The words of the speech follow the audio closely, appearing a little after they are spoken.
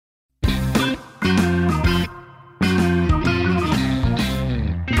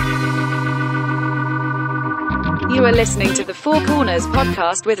are listening to the Four Corners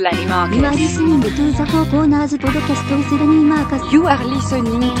podcast with Lenny Marcus. You are listening to the Four Corners podcast with Lenny Marcus. You are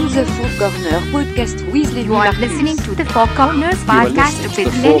listening to the Four Corners podcast with Lenny You are Marcus. listening to the Four Corners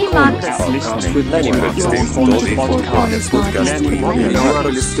podcast with Lenny Marcus. You are listening to the Four Corners podcast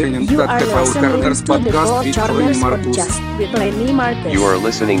with Lenny Marcus. You are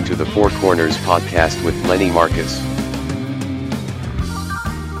listening to the Four Corners podcast with Lenny Marcus.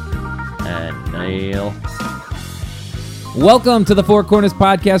 And Neil. Welcome to the Four Corners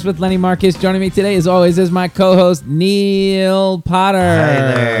podcast with Lenny Marcus. Joining me today, as always, is my co-host Neil Potter.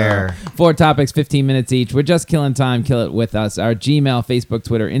 Hey there. 4 topics, 15 minutes each. We're just killing time. Kill it with us. Our Gmail, Facebook,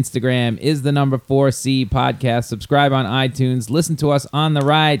 Twitter, Instagram is the number 4C podcast. Subscribe on iTunes. Listen to us on the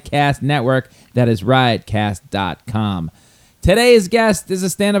Riotcast network. That is riotcast.com. Today's guest is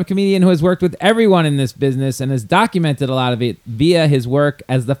a stand-up comedian who has worked with everyone in this business and has documented a lot of it via his work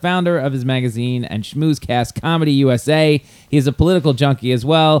as the founder of his magazine and schmoozecast Comedy USA. He is a political junkie as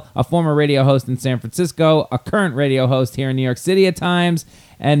well, a former radio host in San Francisco, a current radio host here in New York City at times,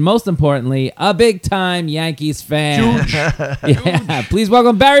 and most importantly, a big-time Yankees fan. Yeah, please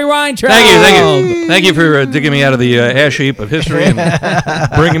welcome Barry Weintraub. Thank you for digging me out of the ash heap of history and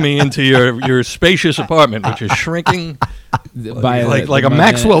bringing me into your spacious apartment, which is shrinking like a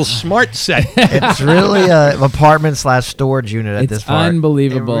Maxwell Smart set. It's really an apartment/storage unit at this point.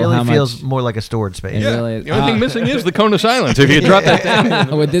 Unbelievable. It really how feels much more like a storage space. it really is. The only thing missing is the cone of silence. If you drop that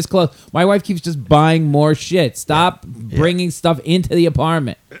down. With this close, my wife keeps just buying more shit. Stop bringing stuff into the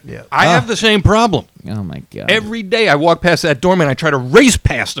apartment. Yeah. I have the same problem. Oh my god! Every day I walk past that doorman, I try to race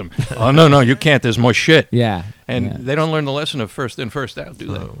past him. Oh, no, you can't. There's more shit. Yeah, And yeah. they don't learn the lesson of first in, first out, do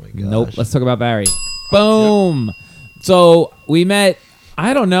they? Oh my gosh. Nope. Let's talk about Barry. Boom. So we met.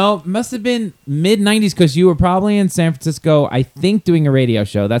 I don't know. Must have been mid-90s because you were probably in San Francisco, I think, doing a radio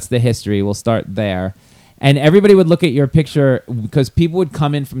show. That's the history. We'll start there. And everybody would look at your picture because people would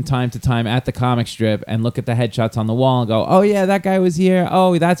come in from time to time at the comic strip and look at the headshots on the wall and go, "Oh yeah, that guy was here.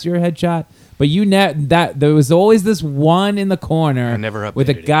 Oh, that's your headshot." But there was always this one in the corner I never with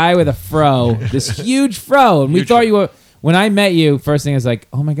a updated it. guy with a fro, this huge fro, and we Huge thought fro. you were. When I met you, first thing is like,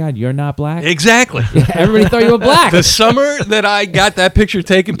 "Oh my God, you're not black." Exactly. Everybody thought you were black. The summer that I got that picture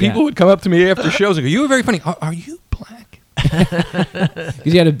taken, people Yeah. would come up to me after shows and go, "You were very funny. Are you black?" Because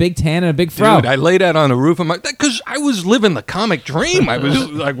you had a big tan and a big fro. Dude, I laid out on the roof of my... Because I was living the comic dream. I was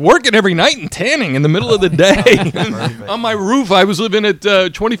like working every night and tanning in the middle of the day. On my roof, I was living at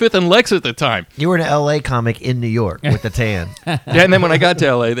 25th and Lex at the time. You were an LA comic in New York with the tan. Yeah, and then when I got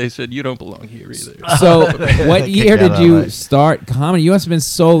to LA, they said, "You don't belong here either." So, what year Kicked out did of you LA. start comedy? You must have been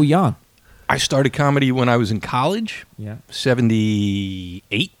so young. I started comedy when I was in college, Yeah.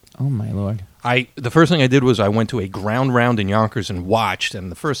 78. Oh my Lord. The first thing I did was I went to a ground round in Yonkers and watched,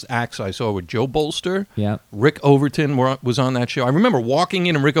 and the first acts I saw were Joe Bolster, Yeah. Rick Overton was on that show. I remember walking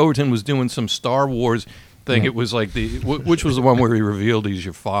in and Rick Overton was doing some Star Wars thing. Yeah. It was like which was the one where he revealed he's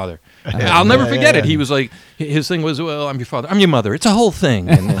your father. I'll never forget it. He was like, his thing was, "Well, I'm your father. I'm your mother. It's a whole thing."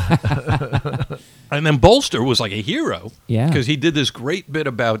 And then Bolster was like a hero. Yeah. Because he did this great bit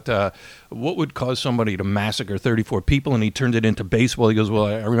about what would cause somebody to massacre 34 people, and he turned it into baseball. He goes, "Well,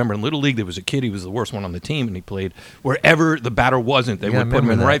 I remember in Little League there was a kid, he was the worst one on the team, and he played wherever the batter wasn't. They Yeah, I would put him in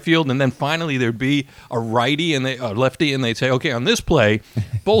remember that. right field, and then finally there'd be a righty and a lefty, and they'd say, "Okay, on this play,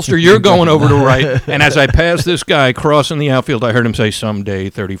 Bolster, you're going over to right." And as I passed this guy crossing the outfield, I heard him say, "Someday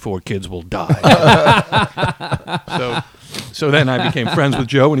 34 kids will die." So then I became friends with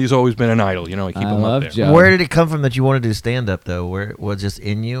Joe, and he's always been an idol. You know, I keep I him love up there. Joe. Where did it come from that you want to do stand-up, though? Where was it just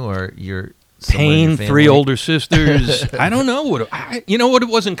in you, or your Pain, 3 older sisters. I don't know what you know what it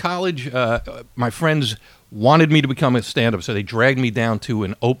was in college. My friends wanted me to become a stand-up, so they dragged me down to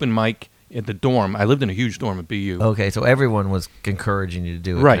an open mic at the dorm. I lived in a huge dorm at BU. Okay, so everyone was encouraging you to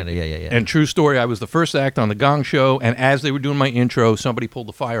do it. Right. Kinda. Yeah. And true story, I was the first act on the Gong Show, and as they were doing my intro, somebody pulled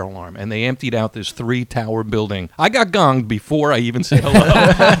the fire alarm, and they emptied out this 3-tower building. I got gonged before I even said hello.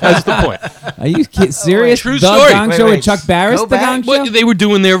 That's the point. Are you serious? True the story. Gong Wait, Show wait. with Chuck Barris? Go The back. Gong Show? But they were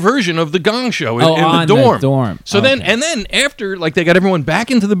doing their version of the Gong Show in on the dorm. The dorm. So Okay. then after, like, they got everyone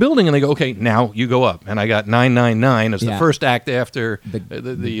back into the building, and they go, "Okay, now you go up." And I got 999 as the Yeah. first act after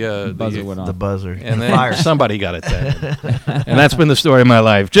The buzzer went off. The buzzer. and then Fire. somebody got it then. And that's been the story of my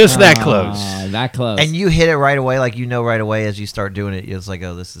life. Just that close. That close. And you hit it right away, like you know right away as you start doing it. It's like,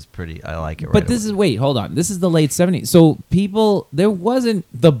 oh, this is pretty. I like it. Right But this is, wait, hold on. This is the late 70s. So there wasn't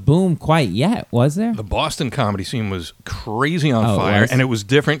the boom quite yet, was there? The Boston comedy scene was crazy on Oh, it fire, was? and it was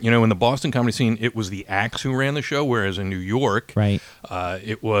different. You know, in the Boston comedy scene, it was the acts who ran the show, whereas in New York, Right.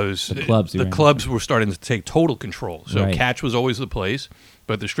 It was The clubs who The ran clubs were starting to take total control. So Right. Catch was always the place,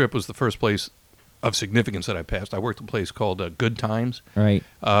 but the Strip was the first place of significance that I passed. I worked at a place called Good Times, Right.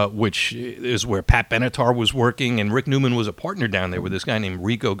 which is where Pat Benatar was working, and Rick Newman was a partner down there with this guy named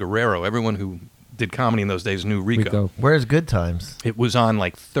Rico Guerrero. Everyone who did comedy in those days knew Rico. Where's Good Times? It was on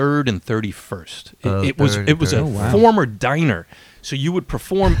like 3rd and 31st. Oh, It was 3rd and it was a 31st. former diner. So you would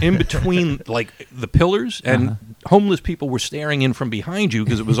perform in between like the pillars, and homeless people were staring in from behind you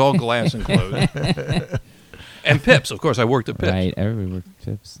because it was all glass enclosed. And Pips, of course, I worked at Pips. Right. Everybody worked at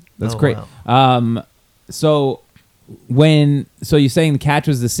Pips. That's Oh, great. wow. So you're saying the catch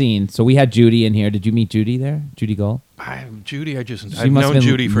was the scene. So we had Judy in here. Did you meet Judy there? Judy Gold? Judy, I've must known have been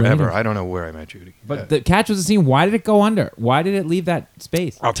Judy forever. later. I don't know where I met Judy. But the catch was the scene. Why did it go under? Why did it leave that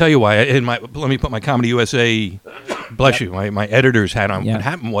space? I'll tell you why. Let me put my Comedy USA, bless you, my editors hat on. Yeah. What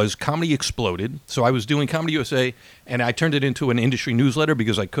happened was comedy exploded. So I was doing Comedy USA, and I turned it into an industry newsletter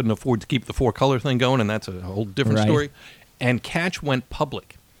because I couldn't afford to keep the 4-color thing going, and that's a whole different Right. story. And Catch went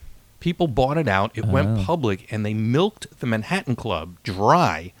public. People bought it out. It went public, and they milked the Manhattan Club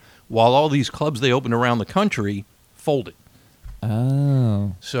dry while all these clubs they opened around the country folded.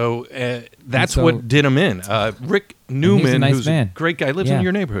 Oh. So that's so- what did him in. Rick Newman, nice who's man. a great guy, lives Yeah. in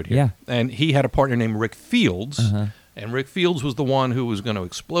your neighborhood here. Yeah. And he had a partner named Rick Fields. Uh-huh. And Rick Fields was the one who was going to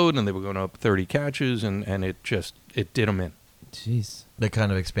explode, and they were going to up 30 catches, and it did him in. Jeez. They kind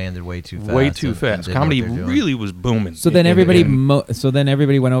of expanded way too fast. Way too and fast. didn't know Comedy what they're doing. really was booming. So then in- everybody, in- so then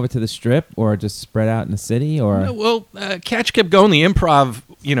everybody went over to the Strip, or just spread out in the city, or No, well, Catch kept going. The Improv,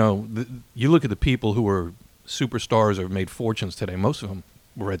 you look at the people who were superstars or made fortunes today. Most of them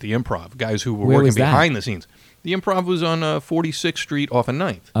were at the Improv. Guys who were Where working was that? behind the scenes. The Improv was on 46th Street off of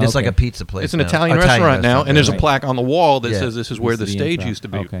 9th. Oh, It's like okay. a pizza place. It's an now. Italian restaurant now, and there's a right. plaque on the wall that Yeah. says this is where the This is the stage Improv. used to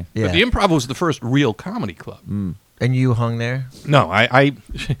be. Okay. Yeah. But the Improv was the first real comedy club. And you hung there? No, You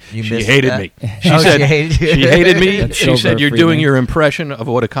she missed hated that? me. Oh, Said she hated you? she hated me. That's She Silver said you're Freeman. doing your impression of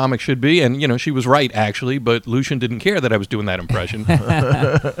what a comic should be, and she was right actually. But Lucian didn't care that I was doing that impression.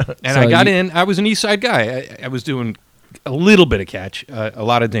 And So I got you- in. I was an East Side guy. I was doing a little bit of Catch, a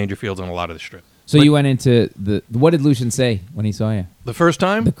lot of Dangerfields, and a lot of the Strip. So you went into the. What did Lucian say when he saw you? The first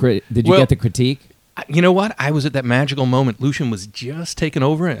time, Did you Well, get the critique? You know what? I was at that magical moment. Lucian was just taking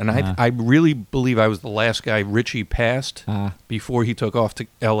over it, and I really believe I was the last guy Richie passed before he took off to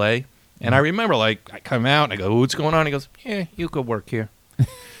L.A. And I remember, I come out, and I go, what's going on? He goes, yeah, you could work here.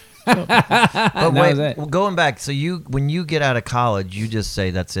 But that wait, was it. well, going back, so when you get out of college, you just say,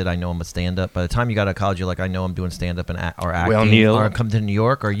 that's it, I know I'm a stand-up. By the time you got out of college, you're like, I know I'm doing stand-up or acting. Well, Neil- Or come to New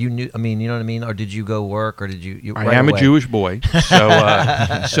York, or you knew, you know what I mean? Or did you go work, or did you I right am away? a Jewish boy,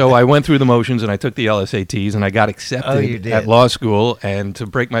 so I went through the motions, and I took the LSATs, and I got accepted Oh, you did. at law school. And to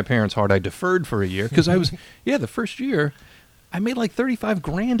break my parents' heart, I deferred for a year because I was, the first year, I made like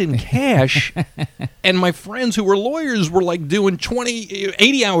 $35,000 in cash, and my friends who were lawyers were like doing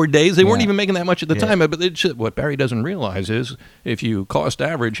 80-hour days. They weren't Yeah. even making that much at the Yeah. time. But what Barry doesn't realize is if you cost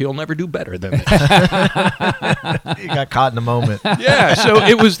average, he'll never do better than that. You got caught in the moment. Yeah, so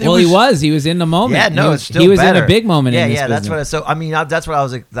it was. He was in the moment. Yeah, no, he was, it's still he was better. in a big moment. Yeah, in this yeah, that's business. what. That's what I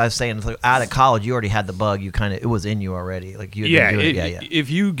was saying. It's like, out of college, you already had the bug. You kind of, it was in you already. Like you. Yeah, yeah. if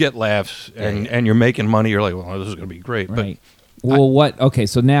you get laughs and, yeah. and you're making money, you're like, well, this is going to be great. Right. Well, what? Okay,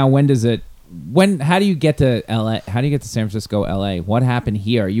 so now when does it? How do you get to LA? How do you get to San Francisco, LA? What happened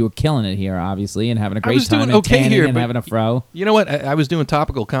here? You were killing it here, obviously, and having a great was time doing and okay tanning here, and but having a fro. You know what? I was doing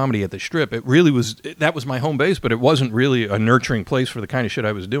topical comedy at the Strip. It really was. That was my home base, but it wasn't really a nurturing place for the kind of shit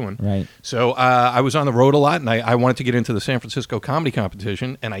I was doing. Right. So I was on the road a lot, and I wanted to get into the San Francisco comedy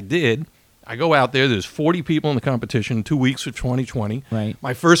competition, and I did. I go out there. There's 40 people in the competition. 2 weeks of 2020. Right.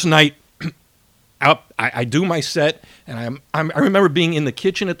 My first night. I do my set, and I remember being in the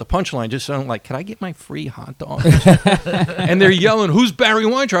kitchen at the Punchline, just sounding like, "Can I get my free hot dog?" And they're yelling, "Who's Barry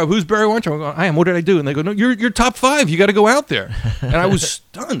Weintraub? Who's Barry Weintraub?" I go, "I am. What did I do?" And they go, "No, you're top 5. You got to go out there." And I was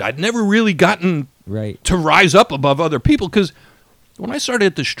stunned. I'd never really gotten Right. to rise up above other people because when I started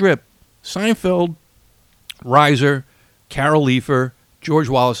at the Strip, Seinfeld, Reiser, Carol Leifer, George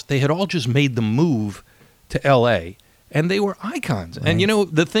Wallace, they had all just made the move to L.A. and they were icons. Right. And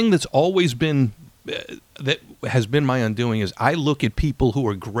the thing that's always been that has been my undoing is I look at people who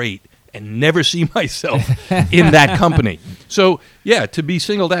are great and never see myself in that company. So, yeah, to be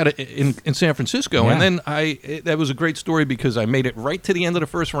singled out in San Francisco. Yeah. And then that was a great story because I made it right to the end of the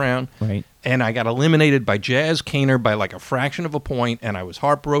first round. Right. And I got eliminated by Jazz Kaner by like a fraction of a point, and I was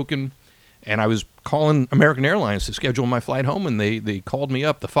heartbroken. And I was calling American Airlines to schedule my flight home, and they called me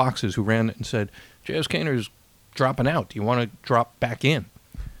up, the Foxes who ran it, and said, Jazz Kaner's dropping out. Do you want to drop back in?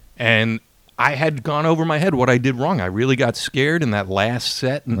 And I had gone over my head what I did wrong. I really got scared in that last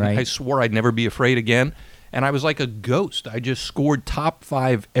set, and Right. I swore I'd never be afraid again. and I was like a ghost. I just scored top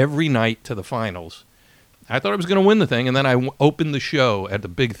 5 every night to the finals. I thought I was going to win the thing, and then I opened the show at the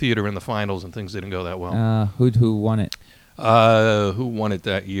big theater in the finals, and things didn't go that well. Who won it? Who won it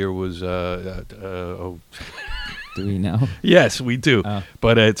that year was oh. Do we know? Yes, we do.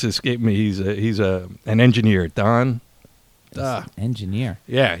 But it's escaped me. He's an engineer, Don. Engineer.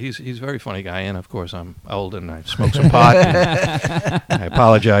 Yeah, he's a very funny guy, and of course I'm old and I smoke some pot. I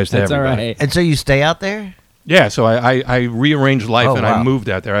apologize to That's everybody. all right. And so you stay out there? Yeah, so I rearranged life and wow. I moved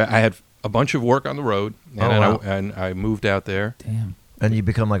out there. I had a bunch of work on the road, and wow. I moved out there. Damn. And you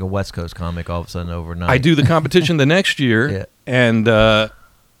become like a West Coast comic all of a sudden overnight. I do the competition the next year, Yeah. and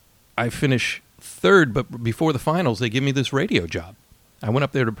I finish third. But before the finals, they give me this radio job. I went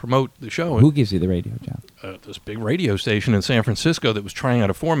up there to promote the show. Who gives you the radio job? This big radio station in San Francisco that was trying out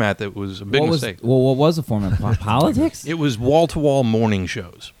a format that was a big mistake. What was the format? Politics? It was wall-to-wall morning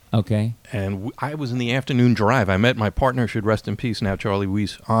shows. Okay. And I was in the afternoon drive. I met my partner, should rest in peace now, Charlie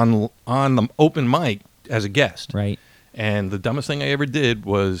Weiss, on the open mic as a guest. Right. And the dumbest thing I ever did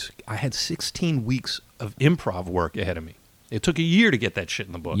was I had 16 weeks of improv work ahead of me. It took a year to get that shit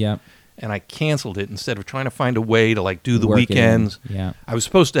in the book. Yep. And I canceled it instead of trying to find a way to like do the Work it in. weekends. Yeah. I was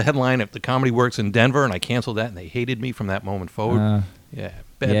supposed to headline at the Comedy Works in Denver, and I canceled that, and they hated me from that moment forward. Yeah,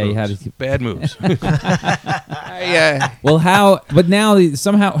 bad yeah, moves. you had to- Bad moves. Well, but now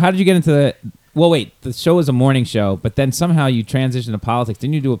somehow, how did you get into the? Well, wait, the show was a morning show, but then somehow you transitioned to politics.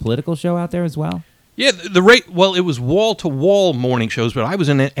 Didn't you do a political show out there as well? Yeah, the rate. Well, it was wall-to-wall morning shows, but I was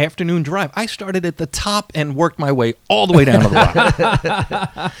in an afternoon drive. I started at the top and worked my way all the way down to the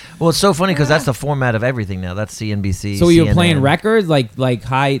bottom. Well, it's so funny because that's the format of everything now. That's CNBC. So you were CNN. playing records like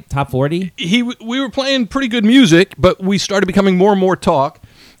high top 40? We were playing pretty good music, but we started becoming more and more talk.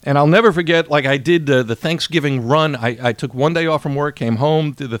 And I'll never forget, like I did the Thanksgiving run. I took one day off from work, came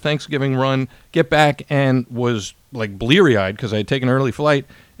home, did the Thanksgiving run, get back, and was like bleary-eyed because I had taken an early flight.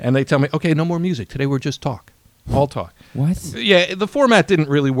 And they tell me, okay, no more music. Today we're just talk. All talk. What? Yeah, the format didn't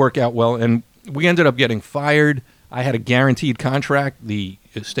really work out well, and we ended up getting fired. I had a guaranteed contract. The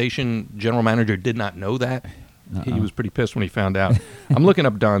station general manager did not know that. He was pretty pissed when he found out. I'm looking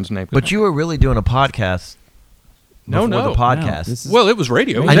up Don's name. But you were really doing a podcast. No, before no. the podcast. this is- Well, it was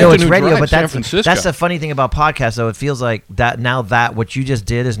radio. It was I know it's Afternoon radio, Drive, but San that's Francisco. the funny thing about podcasts. Though it feels like that now that what you just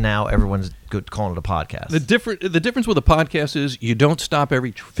did is now everyone's calling it a podcast. The difference with a podcast is you don't stop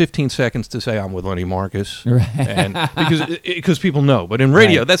every 15 seconds to say I'm with Lenny Marcus, Right. and because people know. But in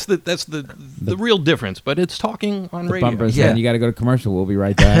radio, Right. that's the real difference. But it's talking on The radio. bumpers. Yeah. Yeah. You got to go to commercial. We'll be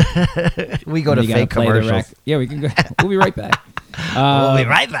right back. we go to You gotta fake play the commercials. rec- Yeah, we can go. We'll be right back. We'll be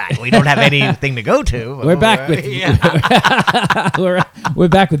right back. We don't have anything to go to. We're back with we're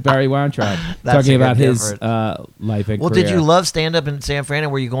back with Barry Weintraub That's talking a good about his difference. life and Well, career. did you love stand up in San Fran?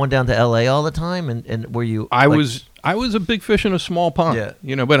 And were you going down to L.A. all the time? And were you? I was a big fish in a small pond.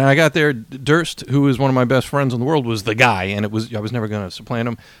 Yeah. But when I got there, Durst, who is one of my best friends in the world, was the guy, and I was never going to supplant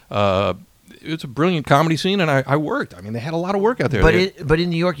him. It's a brilliant comedy scene, and I worked. I mean, they had a lot of work out there. But in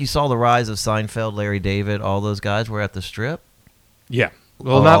New York, you saw the rise of Seinfeld, Larry David, all those guys were at the Strip. Yeah.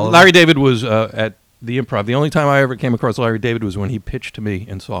 Well, Oh. Larry David was at the Improv. The only time I ever came across Larry David was when he pitched to me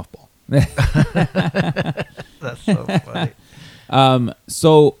in softball. That's so funny.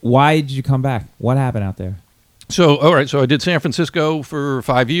 So why did you come back? What happened out there? So, all right. So I did San Francisco for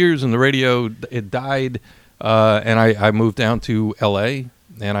 5 years, and the radio, it died. And I moved down to L.A.,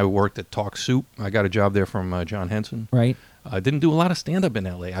 and I worked at Talk Soup. I got a job there from John Henson. Right. I didn't do a lot of stand-up in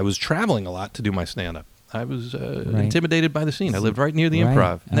L.A. I was traveling a lot to do my stand-up. I was intimidated by the scene. I lived right near the Right.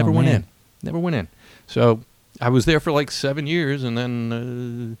 Improv. Oh, Never went man. in. So I was there for like 7 years, and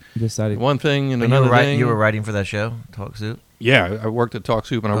then Decided. one thing and And another thing. you were writing for that show, Talk Soup. Yeah, I worked at Talk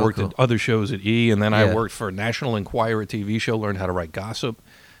Soup, and I Oh, worked cool. at other shows at E, and then I Yeah. worked for National Enquirer TV show, learned how to write gossip.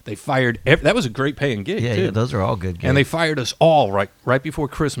 They fired that was a great paying gig, Yeah, too. yeah, those are all good gigs. And they fired us all right before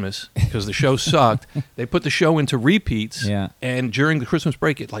Christmas because the show sucked. They put the show into repeats, Yeah. and during the Christmas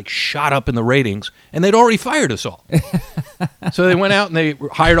break, it like shot up in the ratings, and they'd already fired us all. So they went out and they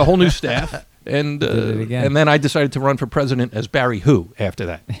hired a whole new staff, and Did it again. and then I decided to run for president as Barry Who after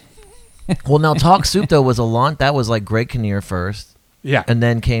that. Well, now Talk Soup though was a launch. That was like Greg Kinnear first, Yeah, and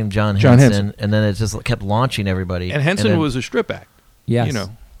then came John John Henson, Henson. and then it just kept launching everybody. and Henson then- was a strip act. Yes. You know.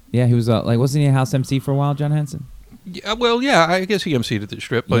 Yeah, he was wasn't he a house MC for a while, John Henson? Yeah, well, yeah, I guess he emceed at the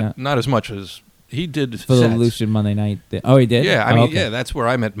strip, but Yeah. not as much as he did For the sets. Lucian Monday night. Oh, he did? Yeah, I Oh, mean, okay. yeah, that's where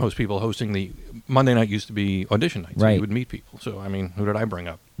I met most people hosting the Monday night used to be audition night, so Right. you would meet people. So, I mean, who did I bring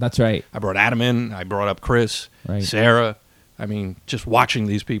up? That's right. I brought Adam in. I brought up Chris, Right. Sarah. I mean, just watching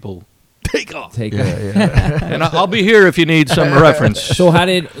these people take off. Take it. And I'll be here if you need some reference.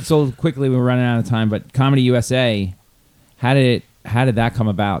 So quickly, we're running out of time, but Comedy USA, how did that come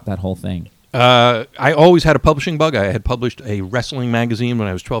about, that whole thing? I always had a publishing bug. I had published a wrestling magazine when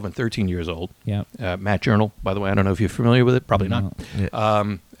I was 12 and 13 years old. Yeah. Matt Journal, by the way. I don't know if you're familiar with it. Probably not.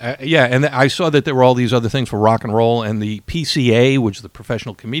 No. And I saw that there were all these other things for rock and roll, and the PCA, which is the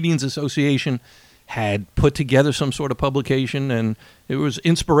Professional Comedians Association, had put together some sort of publication, and it was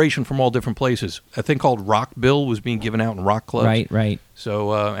inspiration from all different places. A thing called Rock Bill was being given out in rock clubs. Right.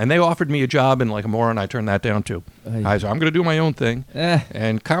 So, and they offered me a job in like a moron. I turned that down too. I said, I'm going to do my own thing.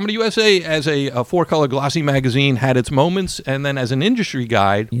 And Comedy USA, as a four-color glossy magazine, had its moments, and then as an industry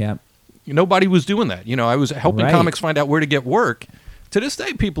guide, nobody was doing that. I was helping comics find out where to get work. To this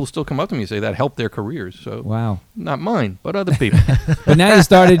day, people still come up to me and say that helped their careers. So, wow, not mine, but other people. But now you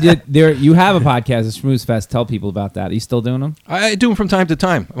started. You have a podcast, the Schmooze Fest. Tell people about that. Are you still doing them? I do them from time to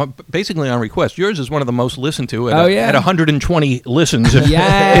time, basically on request. Yours is one of the most listened to at 120 listens. If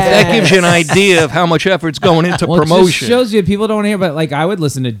that gives you an idea of how much effort's going into promotion. It just shows you people don't hear. But like I would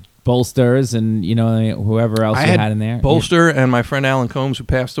listen to Bolsters and whoever else you had in there. Bolster and my friend Alan Combs, who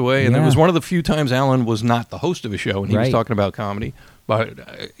passed away, and it was one of the few times Alan was not the host of a show and he was talking about comedy. But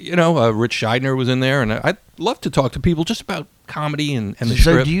Rich Scheidner was in there, and I'd love to talk to people just about comedy and the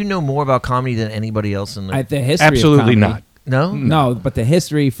strip. So, do you know more about comedy than anybody else in the history? Absolutely of not. No, but the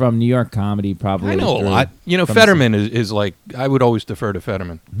history from New York comedy probably. I know a lot. Fetterman is like, I would always defer to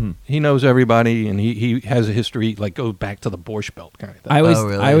Fetterman. Mm-hmm. He knows everybody, and he has a history like goes back to the Borscht Belt kind of thing.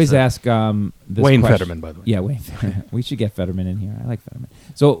 I always ask this Wayne question. Fetterman, by the way. Yeah, Wayne. We should get Fetterman in here. I like Fetterman.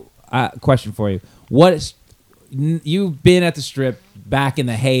 So, question for you: you've been at the Strip back in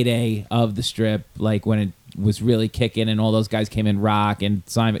the heyday of the Strip, like when it was really kicking and all those guys came in, Rock and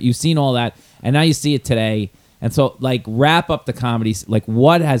Simon. You've seen all that, and now you see it today. And so, like, wrap up the comedy. Like,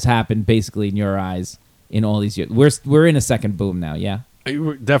 what has happened, basically, in your eyes, in all these years? We're in a second boom now, yeah?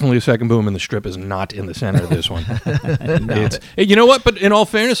 Definitely a second boom, and the Strip is not in the center of this one. You know what? But in all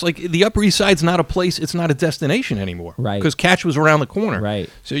fairness, like the Upper East Side's not a place; it's not a destination anymore. Right? Because Catch was around the corner. Right.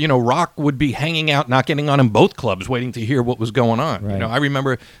 So Rock would be hanging out, not getting on in both clubs, waiting to hear what was going on. Right. I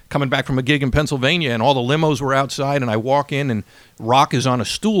remember coming back from a gig in Pennsylvania, and all the limos were outside, and I walk in, and Rock is on a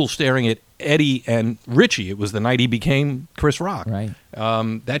stool staring at Eddie and Richie. It was the night he became Chris Rock. Right.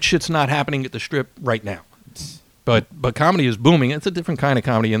 That shit's not happening at the Strip right now. But comedy is booming. It's a different kind of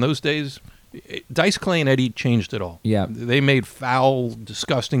comedy. In those days, Dice Clay and Eddie changed it all. Yeah. They made foul,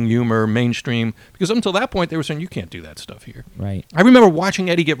 disgusting humor mainstream. Because up until that point, they were saying, you can't do that stuff here. Right. I remember watching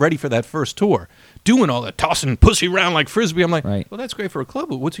Eddie get ready for that first tour, doing all that tossing pussy around like Frisbee. I'm like, well, that's great for a club,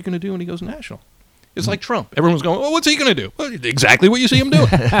 but what's he going to do when he goes national? It's like Trump. Everyone was going, well, what's he going to do? Well, exactly what you see him doing.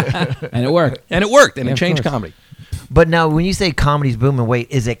 And it worked. And it changed comedy. But now, when you say comedy's booming, wait,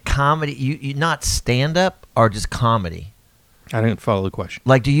 is it comedy? You not stand-up or just comedy? I didn't follow the question.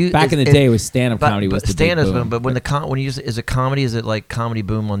 Like, do you back in the day? It was stand-up comedy was the big boom. But when you use is it comedy? Is it like comedy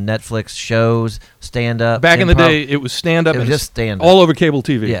boom on Netflix shows, stand-up? Back in the day, it was stand-up. It was just stand-up all over cable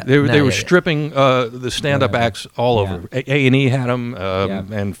TV. Yeah, they were stripping the stand-up acts all over. A&E had them,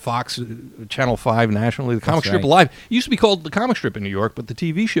 and Fox, Channel 5 nationally. The Comic Strip Live. It used to be called the Comic Strip in New York, but the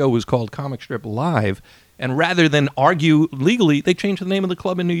TV show was called Comic Strip Live. And rather than argue legally, they changed the name of the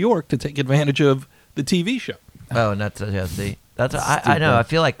club in New York to take advantage of the TV show. Oh, and I know. I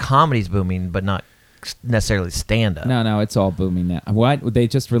feel like comedy's booming, but not necessarily stand-up. No, it's all booming now. What they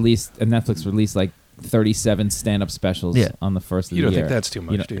just released? Netflix released like 37 stand-up specials on the first of the year. You don't think that's too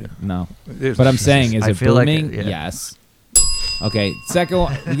much, do you? No. But I'm saying, is it booming? Like yes. Okay,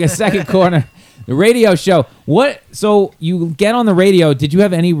 second corner. The radio show. What? So you get on the radio. Did you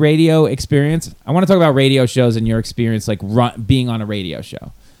have any radio experience? I want to talk about radio shows and your experience, like being on a radio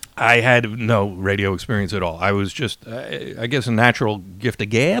show. I had no radio experience at all. I was just, I guess, a natural gift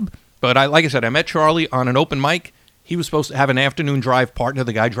of gab. But like I said, I met Charlie on an open mic. He was supposed to have an afternoon drive partner.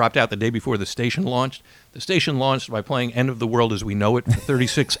 The guy dropped out the day before the station launched. The station launched by playing End of the World as We Know It for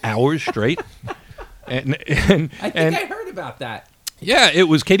 36 hours straight. And I think I heard about that. Yeah, it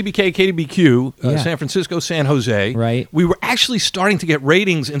was KDBK, KDBQ, San Francisco, San Jose. Right. We were actually starting to get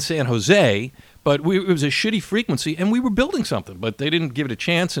ratings in San Jose, but it was a shitty frequency, and we were building something, but they didn't give it a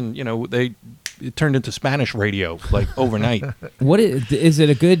chance, and it turned into Spanish radio like overnight. Is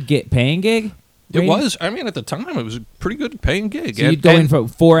it a good paying gig? It was. I mean, at the time, it was a pretty good paying gig. So you'd go in for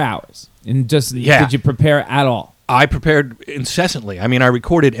 4 hours, and just did you prepare at all? I prepared incessantly. I mean, I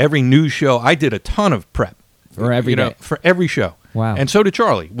recorded every news show. I did a ton of prep for every day. For every show. Wow. And so did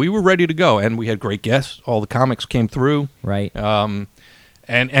Charlie. We were ready to go, and we had great guests. All the comics came through. Right.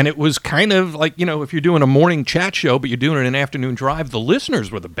 And it was kind of like, if you're doing a morning chat show, but you're doing it an afternoon drive, the listeners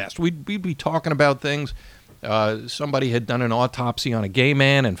were the best. We'd be talking about things. Somebody had done an autopsy on a gay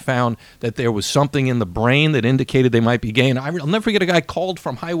man and found that there was something in the brain that indicated they might be gay. And I'll never forget a guy called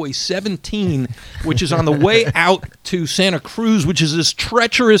from Highway 17, which is on the way out to Santa Cruz, which is this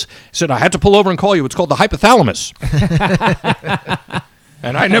treacherous. Said, I had to pull over and call you. It's called the hypothalamus.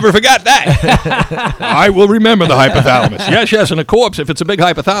 And I never forgot that. I will remember the hypothalamus. Yes, and a corpse if it's a big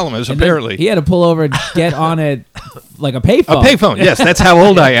hypothalamus, and apparently. He had to pull over and get on it like a payphone. A payphone, yes. That's how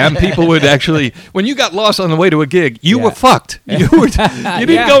old I am. People would actually, when you got lost on the way to a gig, you were fucked. You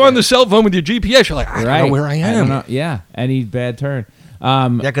didn't go on the cell phone with your GPS. You're like, I don't know where I am. I don't know. Yeah, any bad turn. Yeah,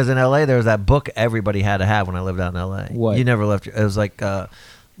 because in L.A. there was that book everybody had to have when I lived out in L.A. What? You never left. It was like the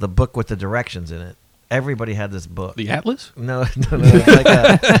book with the directions in it. Everybody had this book. The Atlas? No. It's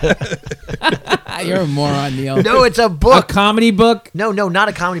like You're a moron, Neil. No, it's a book. A comedy book? No, not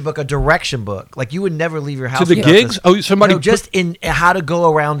a comedy book. A direction book. Like you would never leave your house to the gigs. Somebody. No, just in how to go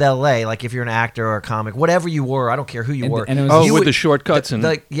around L.A. Like if you're an actor or a comic, whatever you were. I don't care who you were. And it was with the shortcuts and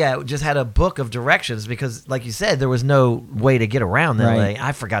it just had a book of directions because, like you said, there was no way to get around L.A.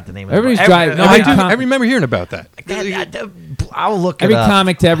 I forgot the name of it. Everybody's driving. No, I remember hearing about that. I'll look. Every it up.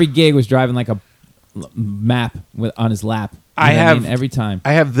 comic to every gig was driving like a map on his lap. Every time.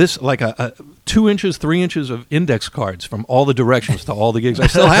 I have this like a 2 inches, 3 inches of index cards from all the directions to all the gigs. I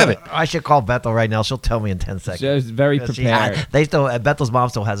still have it. I should call Bethel right now. She'll tell me in 10 seconds. She was very prepared. Bethel's mom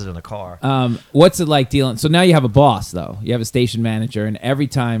still has it in the car. What's it like dealing? So now you have a boss, though. You have a station manager, and every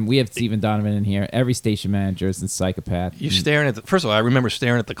time we have Stephen Donovan in here, every station manager is a psychopath. You're staring at first of all, I remember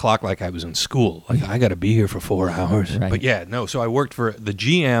staring at the clock like I was in school. Like I got to be here for 4 hours. Right. But yeah, no. So I worked for the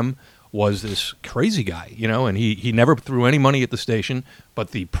GM. Was this crazy guy, and he never threw any money at the station,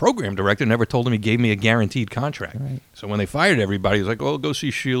 but the program director never told him he gave me a guaranteed contract. Right. So when they fired everybody, he was like, oh, go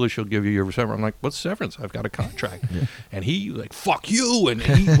see Sheila, she'll give you your severance. I'm like, what's severance? I've got a contract. And he like, fuck you, and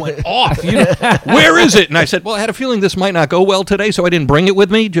he went off. Where is it? And I said, well, I had a feeling this might not go well today, so I didn't bring it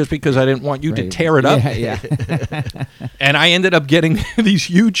with me just because I didn't want you to tear it up. Yeah. And I ended up getting these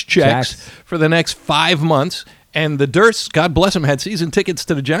huge checks for the next 5 months. And the Dursts, God bless them, had season tickets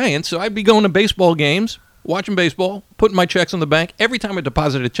to the Giants, so I'd be going to baseball games, watching baseball, putting my checks in the bank. Every time I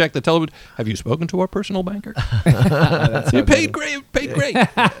deposited a check, the teller would, have you spoken to our personal banker? You paid great.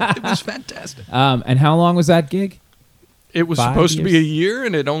 It was fantastic. And how long was that gig? It was supposed to be a year,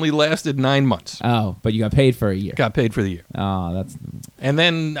 and it only lasted 9 months. Oh, but you got paid for a year. Got paid for the year. Oh, that's... And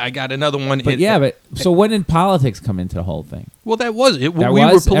then I got another one. So when did politics come into the whole thing? Well, that was it. We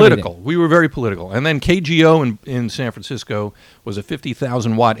were political. We were very political. And then KGO in San Francisco was a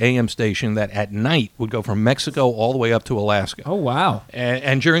 50,000-watt AM station that at night would go from Mexico all the way up to Alaska. Oh, wow.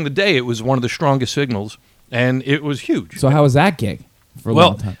 And during the day, it was one of the strongest signals, and it was huge. So how was that gig? For a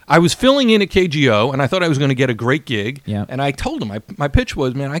long time. I was filling in at KGO, and I thought I was going to get a great gig. Yeah. And I told them, my pitch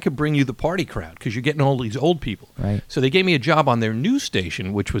was, man, I could bring you the party crowd because you're getting all these old people. Right. So they gave me a job on their news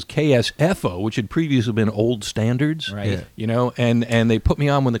station, which was KSFO, which had previously been Old Standards. Right. And they put me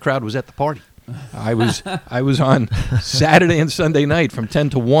on when the crowd was at the party. I was on Saturday and Sunday night from 10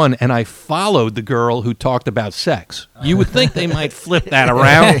 to 1, and I followed the girl who talked about sex. You would think they might flip that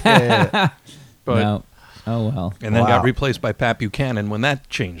around. But no. Oh, well. And then got replaced by Pat Buchanan when that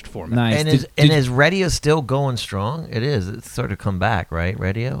changed for me. Nice. And is radio still going strong? It is. It's sort of come back, right?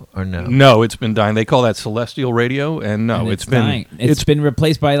 Radio? Or no? No, it's been dying. They call that celestial radio, and no, it's been dying. It's been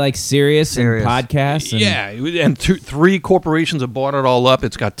replaced by like Sirius and podcasts. And 3 corporations have bought it all up.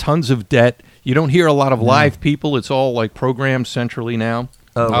 It's got tons of debt. You don't hear a lot of live people. It's all like programmed centrally now.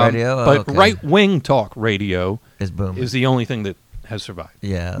 Oh, radio? But right-wing talk radio is booming. Is the only thing that has survived.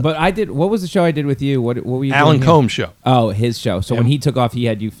 Yeah. But I did. What was the show I did with you? What were you Alan doing Combs' show. Oh, his show. So when he took off, he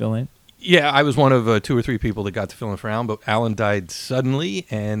had you fill in? Yeah, I was one of 2 or 3 people that got to fill in for Alan, but Alan died suddenly,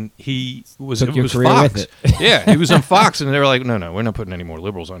 and he was Took your career Fox. with it. Yeah, he was on Fox, and they were like, no, we're not putting any more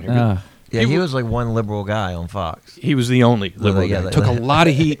liberals on here. Yeah, he was like one liberal guy on Fox. He was the only liberal guy. Took a lot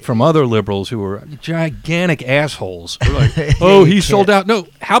of heat from other liberals who were gigantic assholes. Like, he sold out. No,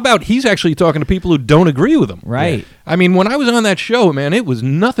 how about he's actually talking to people who don't agree with him? Right. Yeah. I mean, when I was on that show, man, it was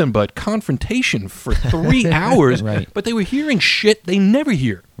nothing but confrontation for 3 hours. Right. But they were hearing shit they never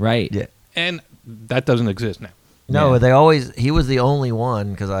hear. Right. Yeah. And that doesn't exist now. No, he was the only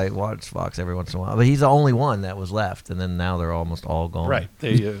one, because I watch Fox every once in a while, but he's the only one that was left, and then now they're almost all gone. Right.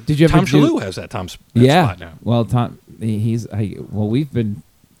 Did you ever Tom Shalhoub has that spot now. Well, Tom, we've been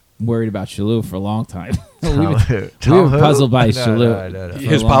worried about Shalhoub for a long time. we Tom were puzzled by No, Shalhoub. no. for a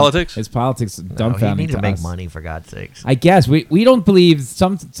His long- politics? His politics No, he dumbfounding needs to to make us. money, for God's sakes. I guess we don't believe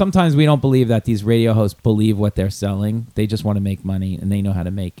sometimes we don't believe that these radio hosts believe what they're selling. They just want to make money and they know how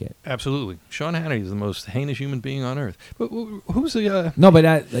to make it. Absolutely. Sean Hannity is the most heinous human being on earth. But who's the? No,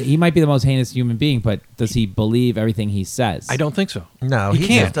 but he might be the most heinous human being. But does he believe everything he says? I don't think so. No, he he's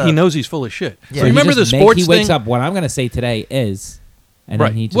can't. just He knows he's full of shit. Yeah. So He remember the just sports He wakes thing? up. What I'm going to say today is, and Right.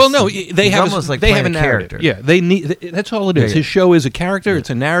 then he just Well, no, they He's have almost like they have a playing a narrative. character. Yeah, they need. That's all it is. Yeah. His show is a character. It's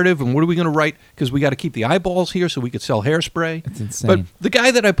a narrative, and what are we going to write? Because we got to keep the eyeballs here, so we could sell hairspray. It's insane. But the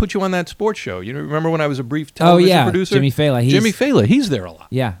guy that I put you on that sports show, you know, remember when I was a brief television yeah, producer? Jimmy Fallon. Jimmy Fallon. He's there a lot.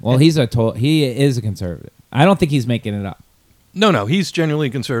 Yeah, well, he is a conservative. I don't think he's making it up. No, he's genuinely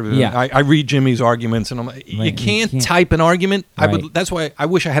conservative. Yeah. I read Jimmy's arguments, and I'm like, you Right, can't type an argument. Right. That's why I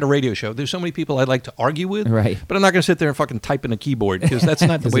wish I had a radio show. There's so many people I'd like to argue with, Right. but I'm not going to sit there and fucking type in a keyboard because that's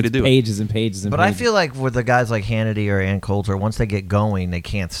not the 'Cause way to it's do it. pages and pages and But I pages. feel like with the guys like Hannity or Ann Coulter, once they get going, they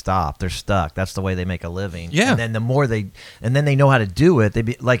can't stop. They're stuck. That's the way they make a living. Yeah. And then the more they know how to do it. They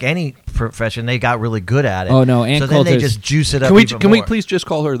be like any profession. They got really good at it. Oh, no, Ann so then they Coulter's- just juice it up. Can we more. please just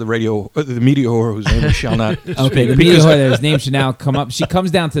call her the media whore whose name we shall not? Okay, the media whore, his name should now come up. She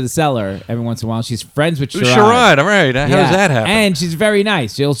comes down to the cellar every once in a while. She's friends with Sherrod. Sherrod, all right. How Yeah, does that happen? And she's very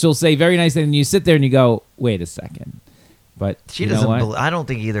nice. She'll say very nice, and you sit there and you go, wait a second. But She you know doesn't. what? I don't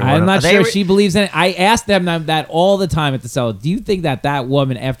think either. one I'm of- not they sure re- she believes in it. I ask them that all the time at the cellar. Do you think that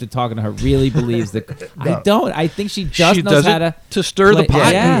woman, after talking to her, really believes that? I don't. I think she just she knows does how it to stir the play-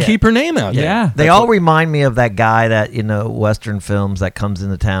 pot yeah. and keep her name out there. Yeah. They all remind me of that guy that Western films that comes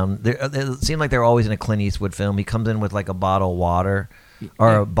into town. They seem like they're always in a Clint Eastwood film. He comes in with like a bottle of water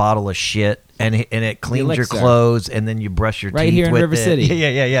or a bottle of shit, and it cleans your elixir. clothes, and then you brush your Right teeth here in with River it. City.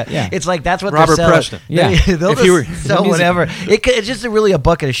 Yeah. It's like that's what Robert they're selling. Preston. Yeah. They'll If you were- just sell the music- whatever. It's just really a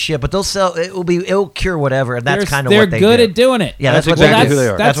bucket of shit, but they'll sell. It'll cure whatever, and that's kind of they're what they good do. at doing it. Yeah, That's that's, exactly what who they they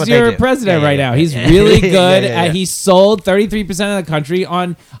do. are. That's what your they do. president Yeah, right yeah, now. yeah, He's yeah. really Yeah, good. yeah, yeah. He sold 33% of the country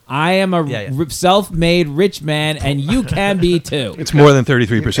on I am a Yeah, yeah. self-made rich man, and you can be too. It's more than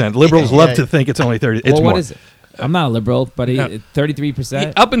 33%. Liberals love to think it's only 30. It's well, more. what is it? I'm not a liberal, but No.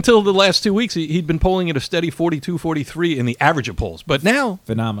 33%. Up until the last 2 weeks, he'd been polling at a steady 42, 43 in the average of polls. But now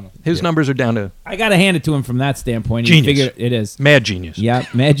Phenomenal. his numbers are down to I got to hand it to him from that standpoint. He Genius. figured it is. mad genius. Yeah,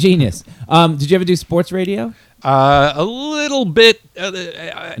 mad genius. Did you ever do sports radio? A little bit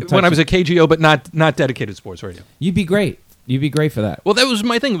when I was at KGO, but not dedicated sports radio. You'd be great. You'd be great for that. Well, that was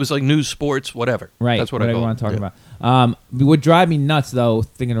my thing. It was like news, sports, whatever. Right. That's what I whatever you call want to it. talk about. It would drive me nuts, though,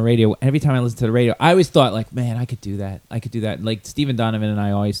 thinking of radio. Every time I listen to the radio, I always thought, like, man, I could do that. I could do that. Like, Stephen Donovan and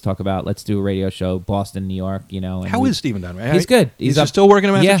I always talk about, let's do a radio show, Boston, New York, and How is Stephen Donovan? He's good. He's up- still working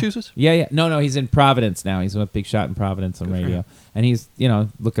in Yeah. Massachusetts? Yeah. No, he's in Providence now. He's a big shot in Providence on radio. And he's,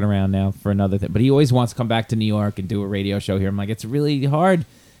 looking around now for another thing. But he always wants to come back to New York and do a radio show here. I'm like, it's really hard.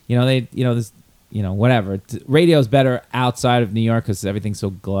 Whatever. Radio's better outside of New York because everything's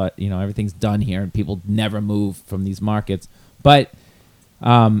so everything's done here and people never move from these markets. But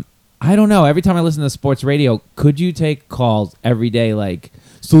I don't know. Every time I listen to sports radio, could you take calls every day like,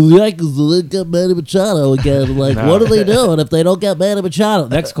 so the Yankees got Manny Machado again. Like, No. what are they doing if they don't get Manny Machado?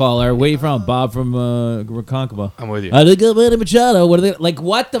 Next caller, where you from? Bob from Ronkonkoma. I'm with you. I didn't get Manny Machado. What are they like?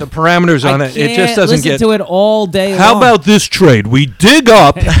 What the? The parameters on I it, it can't just doesn't listen get. to it all day. How long. about this trade? We dig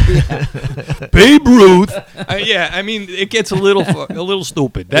up Babe Ruth. I mean, it gets a little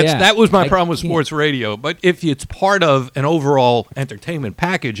stupid. That was my I problem with can't. sports radio. But if it's part of an overall entertainment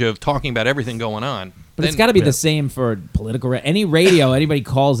package of talking about everything going on, But it's got to be the same for political. Any radio, anybody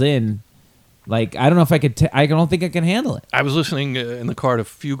calls in. Like, I don't know if I could. I don't think I can handle it. I was listening in the car to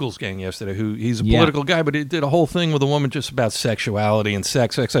Fugel's gang yesterday. He's a Yeah. political guy, but he did a whole thing with a woman just about sexuality and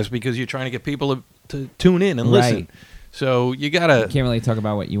sex because you're trying to get people to tune in and listen. Right. So you gotta. Can't really talk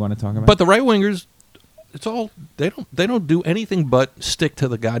about what you want to talk about. But the right wingers, it's all they don't do anything but stick to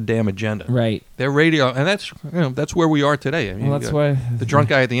the goddamn agenda. right. Their radio, and that's where we are today. I mean, Well, that's why the drunk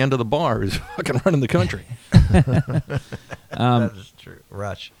guy at the end of the bar is fucking running the country. That is true.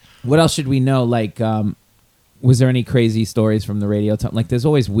 Rush. What else should we know? Like, was there any crazy stories from the radio? Like, there's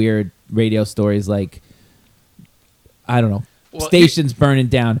always weird radio stories. Like, I don't know, Well, stations burning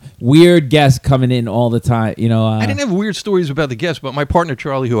down, weird guests coming in all the time. I didn't have weird stories about the guests, but my partner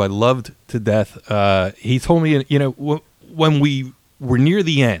Charlie, who I loved to death, he told me, when we were near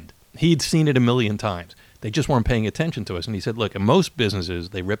the end, he'd seen it a million times. They just weren't paying attention to us, and he said, "Look, in most businesses,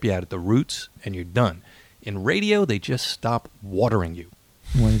 they rip you out at the roots, and you're done. In radio, they just stop watering you."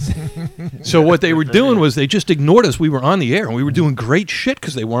 What is it? So what they were doing was they just ignored us. We were on the air, and we were doing great shit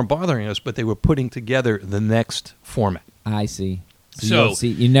because they weren't bothering us, but they were putting together the next format. I see. So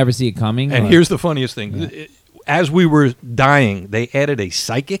you never see it coming. And or- here's the funniest thing: as we were dying, they added a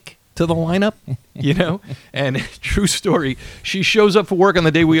psychic to the lineup. And true story, she shows up for work on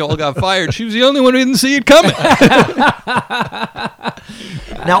the day we all got fired. She was the only one who didn't see it coming.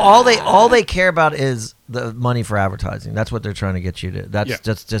 Now all they care about is the money for advertising. That's what they're trying to get you to.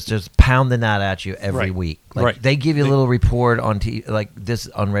 That's just pounding that at you every Right. week. Like Right. they give you a little report on like this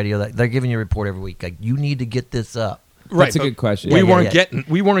on radio. Like they're giving you a report every week. Like you need to get this up. That's a but good question. We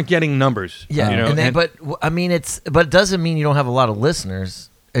Yeah, weren't getting numbers. Yeah, but I mean but it doesn't mean you don't have a lot of listeners.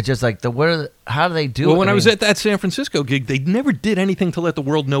 It's just like how do they do it? Well, when I was at that San Francisco gig, they never did anything to let the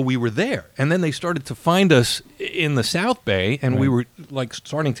world know we were there. And then they started to find us in the South Bay, and we were like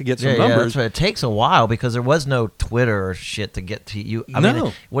starting to get some Yeah, numbers. that's right. It takes a while because there was no Twitter or shit to get to you. I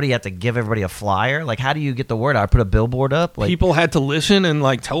mean, what do you have to give everybody a flyer? Like, how do you get the word out? I put a billboard up. Like, People had to listen and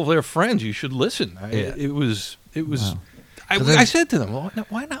like tell their friends, you should listen. Yeah. It was. Wow. I said to them, well,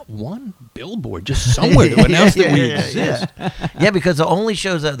 why not one billboard just somewhere to announce that we exist? Yeah, because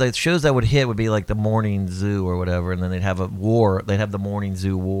the shows that would hit would be like the Morning Zoo or whatever, and then they'd have a war. They'd have the Morning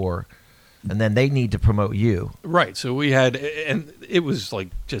Zoo war, and then they need to promote you. Right. So we had, and it was like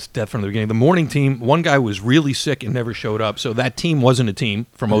just death from the beginning. The morning team, one guy was really sick and never showed up, so that team wasn't a team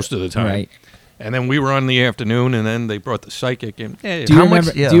for most of the time. Right. And then we were on the afternoon, and then they brought the psychic in. Do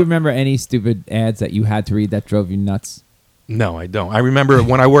you remember any stupid ads that you had to read that drove you nuts? No, I don't. I remember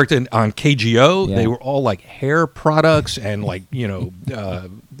when I worked on KGO, Yeah. they were all like hair products and like,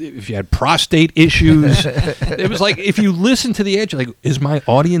 if you had prostate issues. It was like, if you listen to the ad, you're like, is my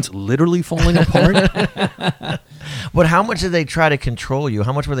audience literally falling apart? But how much did they try to control you?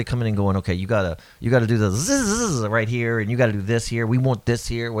 How much were they coming and going, okay, you gotta do the zzz right here, and you gotta do this here. We want this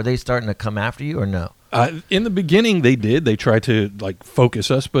here. Were they starting to come after you or no? In the beginning, they did. They tried to like focus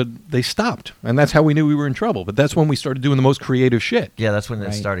us, but they stopped, and that's how we knew we were in trouble. But that's when we started doing the most creative shit. Yeah, that's when it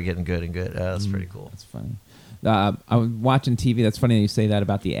Right. started getting good and good. That's pretty cool. That's funny. I was watching TV. That's funny that you say that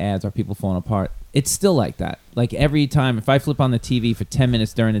about the ads. Are people falling apart? It's still like that. Like every time, if I flip on the TV for 10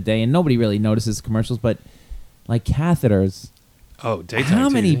 minutes during the day, and nobody really notices commercials, but like catheters. Oh, daytime How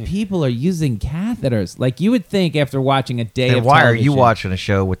many TV. people are using catheters? Like you would think after watching a day And of why are television, you watching a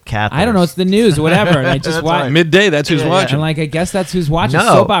show with catheters? I don't know. It's the news or whatever. And I just That's watch. right. Midday, that's who's watching. And like I guess that's who's watching No.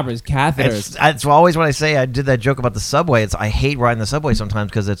 soap operas. Catheters. It's always when I say I did that joke about the subway. I hate riding the subway sometimes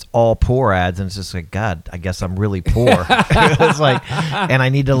because it's all poor ads, and it's just like, God, I guess I'm really poor. It's like, and I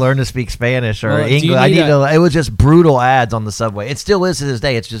need to learn to speak Spanish or Well, do you English. I need need to. It was just brutal ads on the subway. It still is to this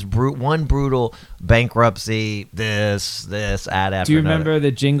day. It's just one brutal bankruptcy. This ad after Do you another. remember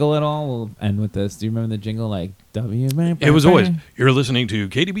the jingle at all? We'll end with this. Do you remember the jingle like W? It was always, you're listening to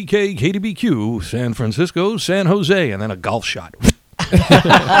KDBK, KDBQ, San Francisco, San Jose, and then a golf shot.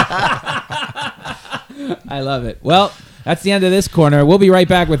 I love it. Well, that's the end of this corner. We'll be right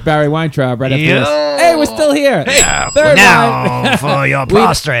back with Barry Weintraub right after this. Hey, we're still here. Hey, third now line. for your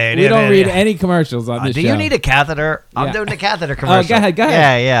prostrate. We don't read any commercials on this Do show. you need a catheter? I'm Yeah. doing the catheter commercial. Go ahead.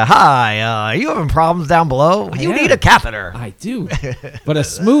 Yeah. Hi, are you having problems down below? You am. need a catheter. I do, but a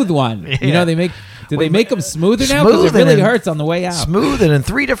smooth one. You Yeah. know, they make them smoother now? Because it Smooth really and- hurts on the way out. Smooth and in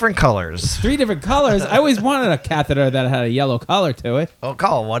 3 different colors. 3 different colors. I always wanted a catheter that had a yellow color to it. Oh,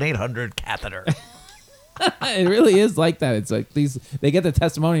 call 1-800-catheter. It really is like that. It's like they get the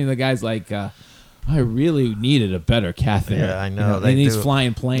testimony and the guy's like, I really needed a better catheter. Yeah, I know, In they these do.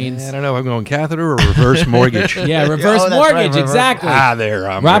 flying planes. I don't know. I'm going catheter or reverse mortgage. Yeah, reverse Oh, that's mortgage, right, reverse- exactly. There.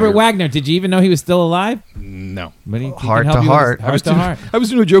 Robert Wagner, did you even know he was still alive? No. But he Heart can help to you with heart. his- Heart to heart. I was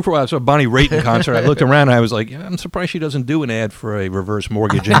doing a joke for a while. I saw Bonnie Raitt in concert. I looked around and I was like, I'm surprised she doesn't do an ad for a reverse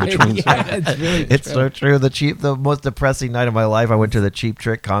mortgage in between. Yeah, it's really It's true. so true. The most depressing night of my life, I went to the Cheap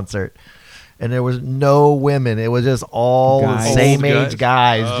Trick concert. And there was no women. It was just all Guys. the same Old age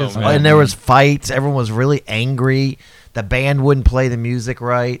guys. Oh, Just, man. and there was fights. Everyone was really angry. The band wouldn't play the music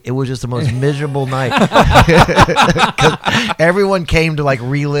right. It was just the most miserable night. 'Cause everyone came to like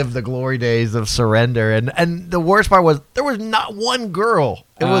relive the glory days of Surrender. And the worst part was there was not one girl.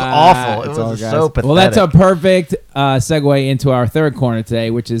 It was awful. It It's all was guys. so pathetic. Well, that's a perfect segue into our third corner today,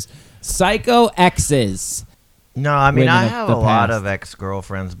 which is Psycho X's. No, I mean, women I of have the a lot past. of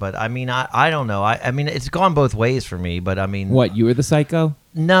ex-girlfriends, but I mean, I don't know. I mean, it's gone both ways for me, but I mean, What, you were the psycho?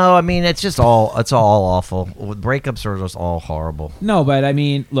 no, I mean, it's all awful. Breakups are just all horrible. No, but I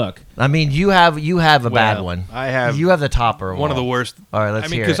mean, look. I mean, you have a bad Well, one. I have You have the topper. one of the worst. All right, let's I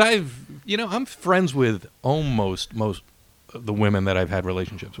mean, hear because it. I'm friends with almost most of the women that I've had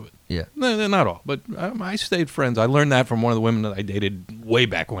relationships with. Yeah. No, they're not all, but I stayed friends. I learned that from one of the women that I dated way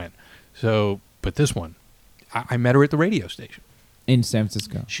back when. So, but this one, I met her at the radio station. In San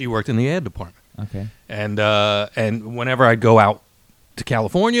Francisco. She worked in the ad department. Okay. And whenever I'd go out to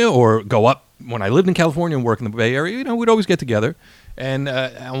California or go up when I lived in California and work in the Bay Area. You know, we'd always get together. And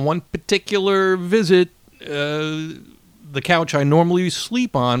on one particular visit, the couch I normally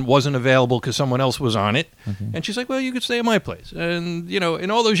sleep on wasn't available because someone else was on it. Okay. And she's like, well, you could stay at my place. And, you know,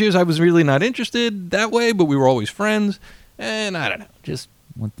 in all those years, I was really not interested that way, but we were always friends. And I don't know, just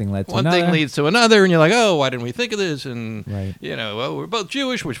One thing led to one another. thing leads to another. And you're like, oh, why didn't we think of this? And, Right. you know, well, we're both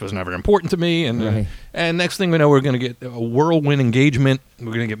Jewish, which was never important to me. And, Right. and next thing we know, we're going to get a whirlwind engagement.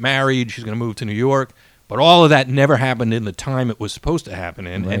 We're going to get married. She's going to move to New York. But all of that never happened in the time it was supposed to happen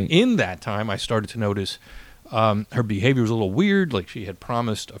in. Right. And in that time, I started to notice her behavior was a little weird. Like she had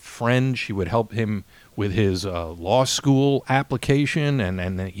promised a friend she would help him with his law school application, and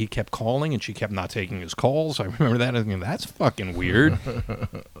then he kept calling, and she kept not taking his calls. I remember that. I was thinking, that's fucking weird.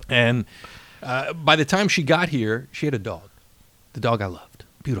 And by the time she got here, she had a dog. The dog I loved.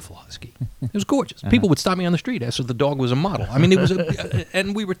 Beautiful husky. It was gorgeous. People would stop me on the street, ask if the dog was a model. I mean, it was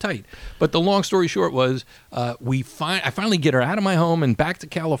and we were tight. But the long story short was, I finally get her out of my home and back to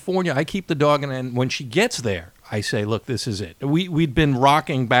California. I keep the dog, and when she gets there, I say, look, this is it. We'd been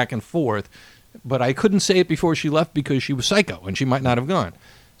rocking back and forth, but I couldn't say it before she left because she was psycho, and she might not have gone.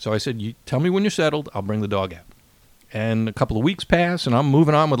 So I said, you tell me when you're settled, I'll bring the dog out. And a couple of weeks pass, and I'm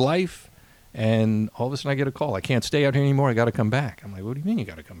moving on with life. And all of a sudden I get a call. I can't stay out here anymore. I got to come back. I'm like, what do you mean you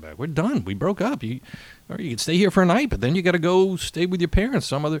got to come back? We're done. We broke up. You can stay here for a night, but then you got to go stay with your parents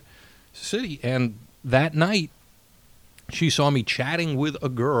some other city. And that night, she saw me chatting with a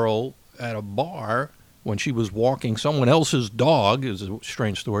girl at a bar when she was walking someone else's dog. It was a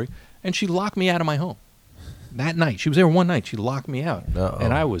strange story. And she locked me out of my home. That night. She was there one night. She locked me out. Uh-oh.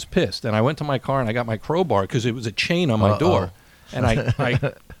 And I was pissed. And I went to my car and I got my crowbar because it was a chain on my door. And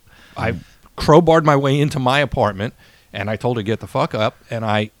I crowbarred my way into my apartment, and I told her to get the fuck up, and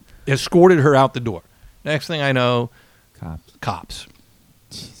I escorted her out the door. Next thing I know, cops.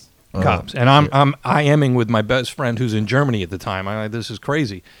 Cops. And I'm IMing with my best friend who's in Germany at the time. I'm like, this is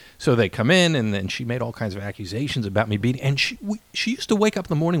crazy. So they come in, and then she made all kinds of accusations about me beating. And she used to wake up in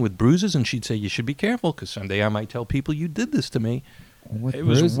the morning with bruises, and she'd say, you should be careful, because someday I might tell people you did this to me. It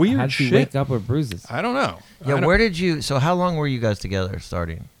was weird How'd she shit. wake up with bruises? I don't know. Yeah, where did you? So how long were you guys together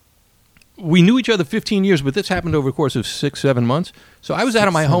starting? We knew each other 15 years, but this happened over the course of 6-7 months. So I was out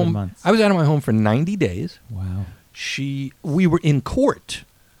of my 6-7 home. months. I was out of my home for 90 days. Wow. We were in court.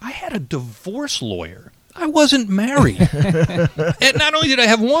 I had a divorce lawyer. I wasn't married. And not only did I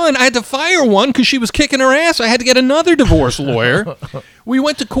have one, I had to fire one because she was kicking her ass. I had to get another divorce lawyer. We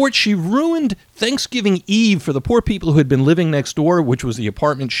went to court. She ruined Thanksgiving Eve for the poor people who had been living next door, which was the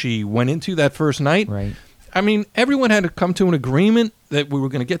apartment she went into that first night. Right. I mean, everyone had to come to an agreement that we were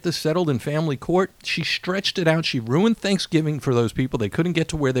going to get this settled in family court. She stretched it out. She ruined Thanksgiving for those people. They couldn't get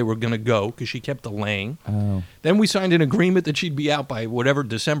to where they were going to go because she kept delaying. Oh. Then we signed an agreement that she'd be out by whatever,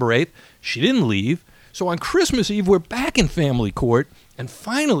 December 8th. She didn't leave. So on Christmas Eve, we're back in family court. And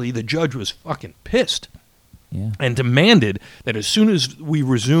finally, the judge was fucking pissed. Yeah. And demanded that as soon as we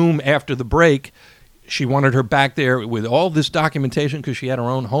resume after the break, she wanted her back there with all this documentation because she had her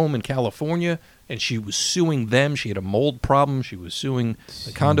own home in California. And she was suing them. She had a mold problem. She was suing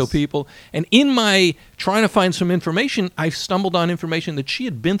the condo people. And in my trying to find some information, I stumbled on information that she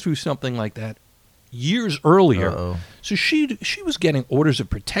had been through something like that years earlier. Uh-oh. So she was getting orders of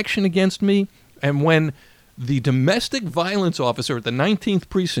protection against me. And when the domestic violence officer at the 19th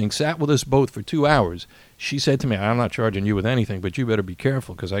precinct sat with us both for 2 hours, she said to me, I'm not charging you with anything, but you better be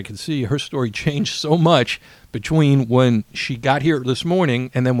careful because I could see her story changed so much between when she got here this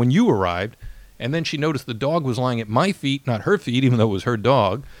morning and then when you arrived. And then she noticed the dog was lying at my feet, not her feet, even though it was her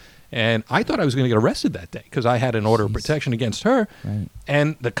dog. And I thought I was going to get arrested that day because I had an order of protection against her. Right.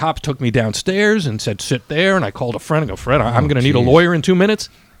 And the cops took me downstairs and said, sit there. And I called a friend and go, Fred, I'm going to need a lawyer in 2 minutes.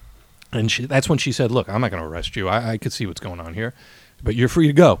 And that's when she said, look, I'm not going to arrest you. I could see what's going on here, but you're free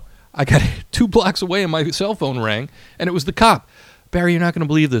to go. I got 2 blocks away and my cell phone rang, and it was the cop. Barry, you're not going to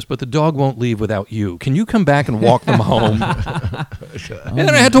believe this, but the dog won't leave without you. Can you come back and walk them home? And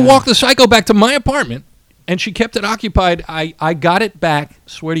then I had to walk the psycho back to my apartment, and she kept it occupied. I got it back,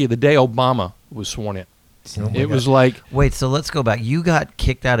 swear to you, the day Obama was sworn in. It was like... Wait, so let's go back. You got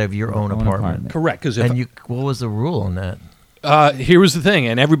kicked out of your own apartment. Correct. And what was the rule on that? Here was the thing,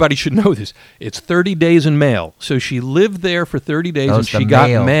 and everybody should know this. It's 30 days in mail. So she lived there for 30 days, and she got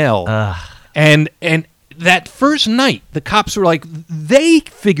mail. And that first night, the cops were like, they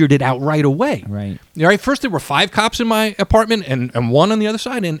figured it out right away. Right. All right. First, there were 5 cops in my apartment and one on the other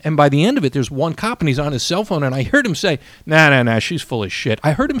side. And by the end of it, there's one cop, and he's on his cell phone. And I heard him say, nah, she's full of shit.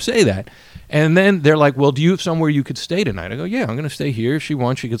 I heard him say that. And then they're like, well, do you have somewhere you could stay tonight? I go, yeah, I'm going to stay here. If she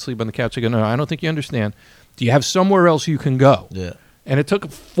wants, she could sleep on the couch. I go, no, I don't think you understand. Do you have somewhere else you can go? Yeah. And it took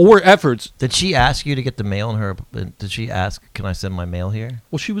 4 efforts. Did she ask you to get the mail in her? Did she ask, "Can I send my mail here"?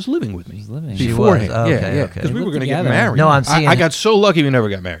 Well, she was living with me. She's living. She beforehand. was. Okay, yeah, okay. because we They were lived going to get together. married. No, I'm seeing I it. got so lucky we never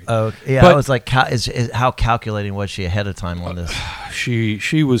got married. Oh, yeah. But- I was like, how calculating was she ahead of time on this?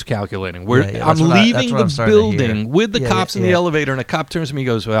 She was calculating. Yeah, I'm that's what leaving that's what the I'm starting to hear. building with the Yeah, cops in yeah. the elevator, and a cop turns to me and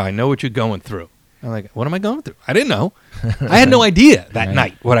goes, "Well, I know what you're going through." I'm like, "What am I going through?" I didn't know. I had no idea that Right.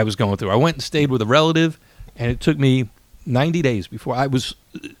 night what I was going through. I went and stayed with a relative, and it took me 90 days before I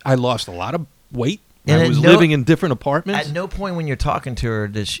lost a lot of weight. And I at was no- living in different apartments. At no point when you're talking to her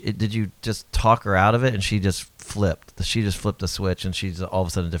did you just talk her out of it, and she just flipped. She just flipped the switch, and she's all of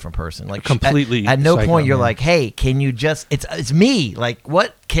a sudden a different person. Like Completely At no psycho, point you're man. like, "Hey, can you just? It's me. Like,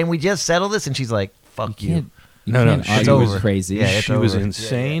 what? Can we just settle this?" And she's like, "Fuck you." You No, can't she argue was with crazy. Yeah, it's she was over.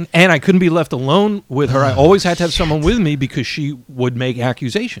 insane, and I couldn't be left alone with her. I always had to have someone with me because she would make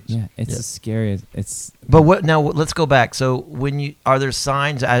accusations. Yeah, it's Yeah. the scariest. It's But what now? Let's go back. So are there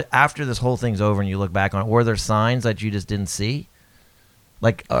signs after this whole thing's over and you look back on it? Were there signs that you just didn't see?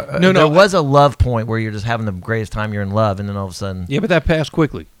 Like, No, there was a love point where you're just having the greatest time. You're in love, and then all of a sudden, Yeah, but that passed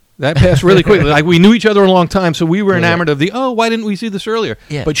quickly. That passed really quickly. Like, we knew each other a long time, so we were Yeah, enamored of the, why didn't we see this earlier?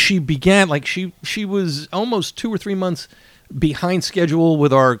 Yeah. But she began, like, she was almost 2 or 3 months behind schedule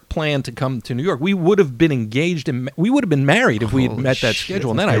with our plan to come to New York. We would have been engaged and we would have been married if we had Holy met that shit,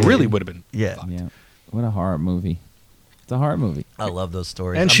 schedule, and then that's I really crazy. would have been. yeah, yeah. What a horror movie. It's a horror movie. I love those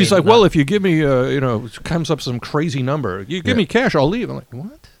stories. And I she's mean, like, well, if you give me, comes up some crazy number, you give me cash, I'll leave. I'm like,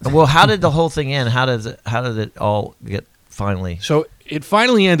 what? well, how did the whole thing end? How did it all get finally? So it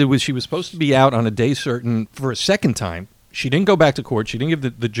finally ended with she was supposed to be out on a day certain for a second time. She didn't go back to court. She didn't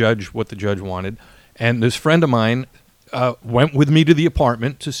give the judge what the judge wanted. And this friend of mine went with me to the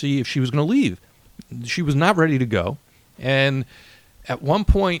apartment to see if she was going to leave. She was not ready to go. And at one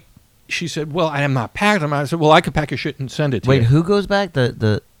point, she said, well, I am not packed. I said, well, I could pack your shit and send it to Wait, you. who goes back?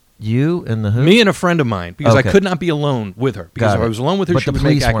 The you and the who? Me and a friend of mine, because Okay. I could not be alone with her. Because Got if it. I was alone with her, But she the would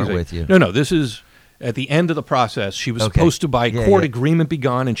police make weren't accusations. with you. No, this is at the end of the process. She was Okay. supposed to, by Yeah, court yeah. agreement, be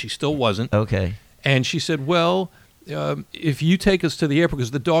gone, and she still wasn't. Okay. And she said, well, if you take us to the airport,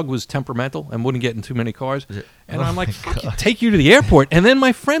 because the dog was temperamental and wouldn't get in too many cars. And Oh I'm like, my fuck you, take you to the airport. And then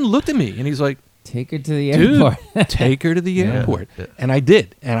my friend looked at me, and he's like, Take her to the dude, airport. take her to the airport. And I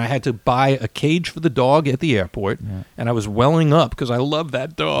did. And I had to buy a cage for the dog at the airport. Yeah. And I was welling up because I love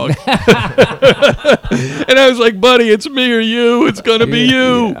that dog. And I was like, buddy, it's me or you. It's going to be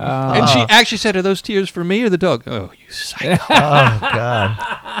you. And she actually said, are those tears for me or the dog? Oh, you psycho. Oh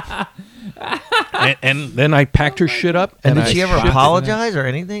God. and then I packed her shit up. And did I she ever shipped it. apologize or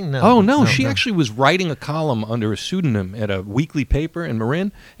anything? No. Oh, no. She actually was writing a column under a pseudonym at a weekly paper in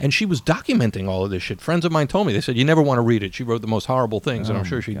Marin, and she was documenting all of this shit. Friends of mine told me, they said, you never want to read it. She wrote the most horrible things, and I'm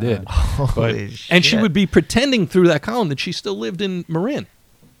sure she did. Holy And she shit. would be pretending through that column that she still lived in Marin.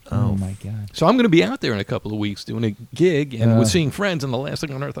 Oh my God. So I'm going to be out there in a couple of weeks doing a gig and Yeah. with seeing friends, and the last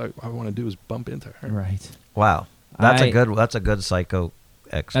thing on earth I want to do is bump into her. Right. Wow. That's I- a good psycho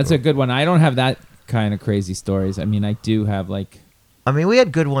ex. That's a good one. I don't have that kind of crazy stories. I mean, I do have like. I mean, we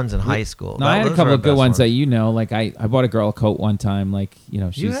had good ones in high school. No, I had a Those couple were of good our best ones that you know. Like I bought a girl a coat one time. Like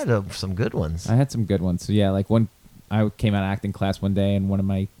she's. You had some good ones. I had some good ones. So yeah, like I came out of acting class one day, and one of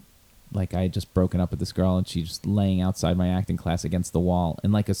my, like I had just broken up with this girl, and she's just laying outside my acting class against the wall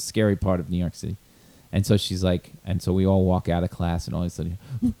in like a scary part of New York City. And so she's like, and so we all walk out of class, and all of a sudden,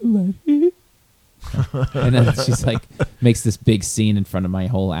 and then she's like, makes this big scene in front of my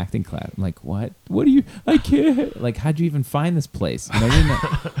whole acting class. I'm like, what? What do you? I can't. Like, how'd you even find this place? You know,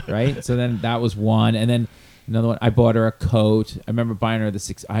 right? So then that was one, and then another one. I bought her a coat. I remember buying her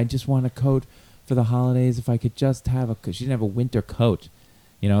I just want a coat for the holidays. If I could just have she didn't have a winter coat.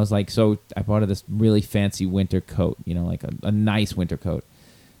 You know, it was like, so I bought her this really fancy winter coat. You know, like a nice winter coat.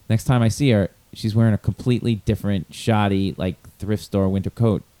 Next time I see her, she's wearing a completely different, shoddy, like thrift store winter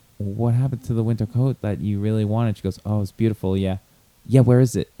coat. What happened to the winter coat that you really wanted? She goes, oh, it's beautiful. Yeah. Where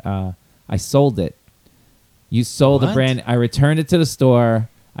is it? I sold it. You sold the What? brand. I returned it to the store.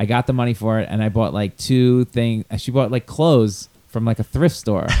 I got the money for it, and I bought like 2 things. She bought like clothes from like a thrift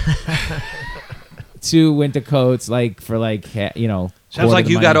store. 2 winter coats, like for like Sounds like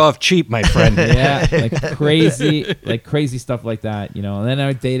you got off cheap, my friend. Yeah, like crazy stuff like that, you know. And then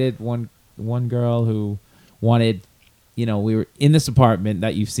I dated one girl who wanted, we were in this apartment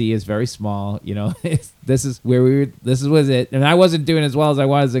that you see is very small, this is where this was it, and I wasn't doing as well as I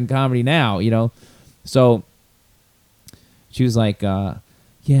was in comedy now, So she was like,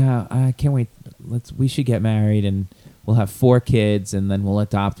 yeah, I can't wait. We should get married, and we'll have 4 kids, and then we'll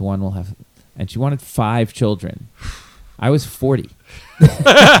adopt one. And she wanted 5 children. I was 40.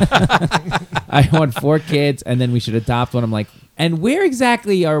 I want 4 kids, and then we should adopt one. I'm like, and where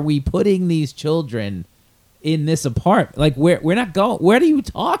exactly are we putting these children in this apartment? Like, we're not going. What are you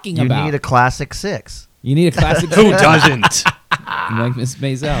talking You about? need a classic 6. You need a classic. Who doesn't? Like Miss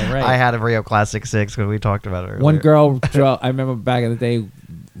Maisel, right? I had a Rio Classic 6 when we talked about it earlier. One girl drove. I remember back in the day,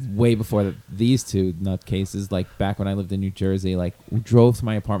 way before these two nutcases, like back when I lived in New Jersey, like we drove to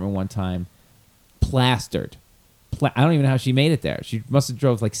my apartment one time, plastered. I don't even know how she made it there. She must have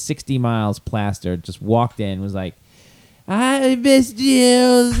drove like 60 miles plastered, just walked in, was like, I missed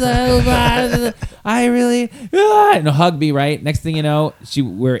you so much. I really, and hugged me, right? Next thing you know,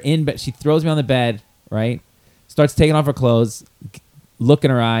 we're in bed. She throws me on the bed, right? Starts taking off her clothes, look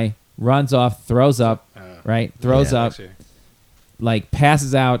in her eye, runs off, throws up, right? Throws up, like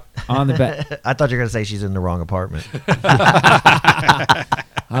passes out on the bed. I thought you were going to say she's in the wrong apartment. I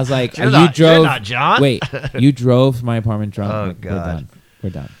was like, You're not John? Wait, you drove to my apartment drunk. Oh, Like, God. We're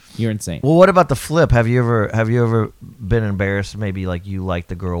done. You're insane. Well, what about the flip? Have you ever been embarrassed? Maybe like you liked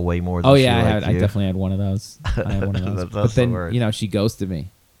the girl way more than Oh she yeah, liked I you? definitely had one of those. I had one of those. That's But then the worst. she ghosted me.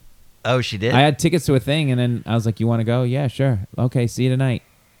 Oh, she did? I had tickets to a thing, and then I was like, "You want to go? Yeah, sure. Okay, see you tonight."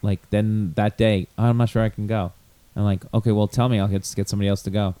 Like then that day, I'm not sure I can go. I'm like, "Okay, well, tell me. I'll just get somebody else to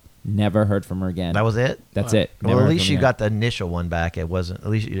go." Never heard from her again. That was it? That's it. Well, Never at heard least from you her got the initial one back. It wasn't, at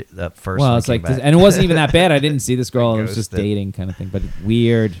least the first Well, one it's like, came back. and it wasn't even that bad. I didn't see this girl. It was just Ghosted. dating kind of thing, but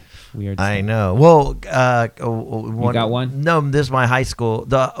weird. I stuff. know. Well, You got one? No, this is my high school.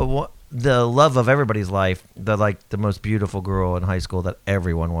 The love of everybody's life. The most beautiful girl in high school that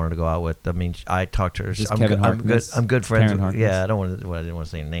everyone wanted to go out with. I mean, I talked to her. Is this I'm Kevin good. Harkness? I'm good friends. Karen With, Harkness? yeah, I didn't want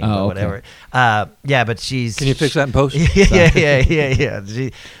to say a name, Oh, but okay. whatever. Yeah, but she's. Can you fix that in post? Yeah.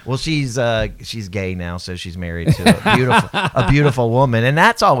 She's gay now, so she's married to a beautiful woman, and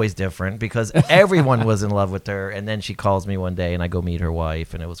that's always different because everyone was in love with her, and then she calls me one day, and I go meet her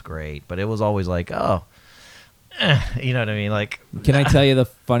wife, and it was great, but it was always like, you know what I mean? Like, Can I tell you the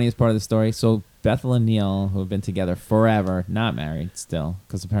funniest part of the story? So Bethel and Neil, who have been together forever, not married still,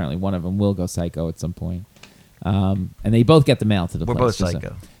 because apparently one of them will go psycho at some point. And they both get the mail to the we're place. both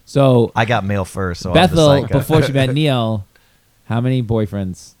psycho. So I got mail first, so Bethel, I'm the psycho. before she met Neil, how many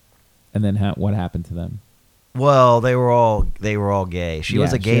boyfriends? And then what happened to them? Well, they were all gay. She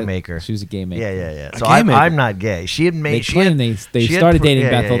was Yeah, a gay maker. She was a gay maker. Yeah. So gay maker. I'm not gay. She had made. They claimed they she had started pr- dating yeah,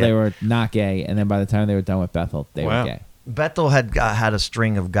 Bethel. yeah. They were not gay, and then by the time they were done with Bethel, they Wow. were gay. Bethel had a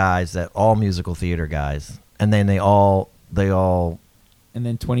string of guys that all musical theater guys, and then they all And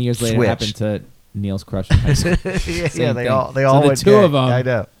then 20 years later, it happened Switched. to Neil's crush in high school. yeah, Same they thing. all So the went two gay. of 'em- I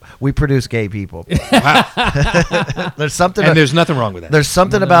know. We produce gay people. There's something. And there's nothing wrong with that. There's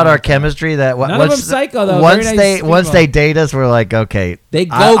something None of about them our are bad. chemistry that None of once them psycho, though. Once Very they nice once people. they date us, we're like, okay, They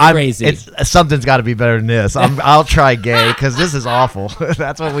go crazy. Something's got to be better than this. I'll try gay because this is awful.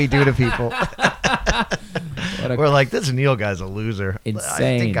 That's what we do to people. We're like, this Neil guy's a loser. I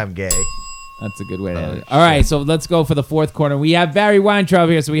Insane. think I'm gay. That's a good way to end it. All right, so let's go for the fourth corner. We have Barry Weintraub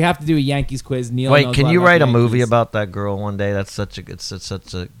here, so we have to do a Yankees quiz. Neil Wait, knows can lot you about write the a movie Yankees. about that girl one day? That's such a good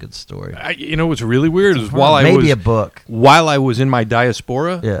story. You know what's really weird is Maybe a book. while I was in my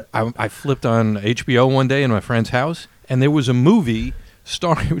diaspora, Yeah. I flipped on HBO one day in my friend's house, and there was a movie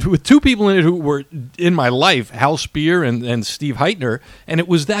starring with two people in it who were in my life, Hal Spear and Steve Heitner, and it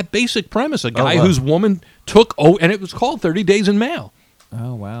was that basic premise: a guy wow. whose woman took and it was called 30 Days in Mail.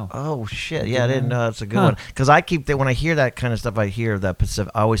 Oh, wow. Oh shit! Yeah, I didn't know that's a good one. Because when I hear that kind of stuff, I hear that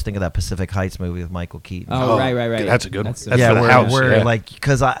Pacific. I always think of that Pacific Heights movie with Michael Keaton. Oh, right. That's a good one. That's That's a- for the house, where yeah. like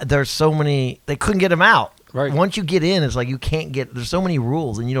because there's so many. They couldn't get him out. Right. Once you get in, it's like you can't get. There's so many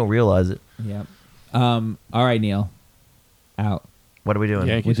rules, and you don't realize it. Yep. All right, Neil. Out. What are we doing?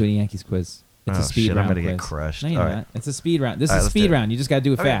 Yankees. We're doing a Yankees quiz. It's a Oh, speed shit, I'm round gonna quiz. get crushed. No, you're All not. right. It's a speed round. This All is right, a let's speed do it. round. You just got to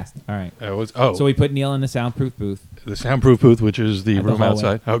do it Okay. fast. All right. So we put Neil in the soundproof booth, the soundproof booth, which is the At the room hallway.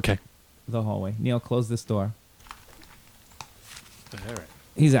 outside. Okay. the hallway. Neil, close this door. All right.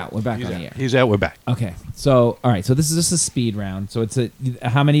 He's out. We're back He's on out. the air. He's out. We're back. Okay. So, all right. So this is just a speed round. So it's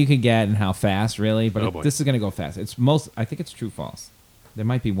how many you can get and how fast, really. But Oh, boy. this is going to go fast. I think it's true false. There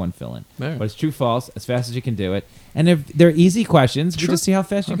might be one fill in, All right. but it's true false as fast as you can do it. And if they're easy questions, we Sure. just see how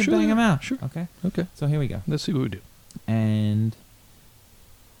fast you I'm can sure bang they them are. out. Sure. Okay. Okay. So here we go. Let's see what we do. And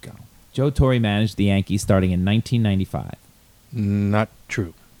go. Joe Torre managed the Yankees starting in 1995. Not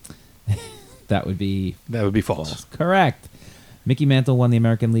true. That would be That would be false. correct. Mickey Mantle won the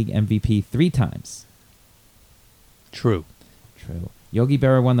American League MVP 3 times. True. True. Yogi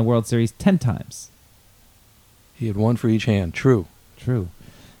Berra won the World Series 10 times. He had one for each hand. True. True.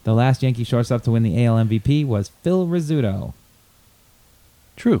 The last Yankee shortstop to win the AL MVP was Phil Rizzuto.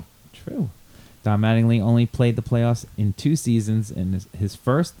 True. True. Don Mattingly only played the playoffs in 2 seasons, in his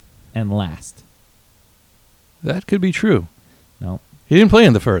first and last. That could be true. No. He didn't play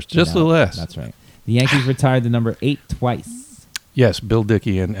in the first, just No, the last. That's right. The Yankees retired the number 8 twice. Yes, Bill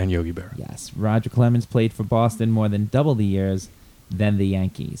Dickey and Yogi Berra. Yes. Roger Clemens played for Boston more than double the years than the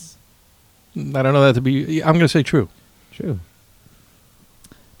Yankees. I don't know that to be. I'm going to say true. True.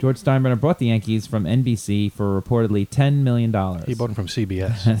 George Steinbrenner bought the Yankees from NBC for reportedly $10 million. He bought him from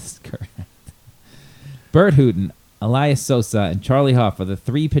CBS. That's correct. Bert Hooton, Elias Sosa, and Charlie Huff are the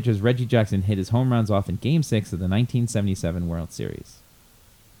 3 pitchers Reggie Jackson hit his home runs off in Game 6 of the 1977 World Series.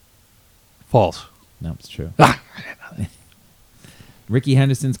 False. No, it's true. Ah, I didn't know that. Ricky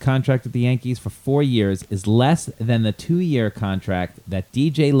Henderson's contract with the Yankees for 4 years is less than the 2-year contract that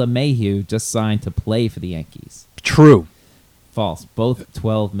DJ LeMahieu just signed to play for the Yankees. True. False. Both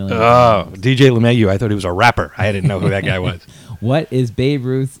 $12 million. Oh, DJ LeMahieu. I thought he was a rapper. I didn't know who that guy was. What is Babe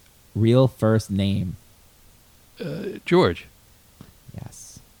Ruth's real first name? George.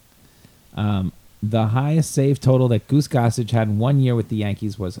 Yes. The highest save total that Goose Gossage had in 1 year with the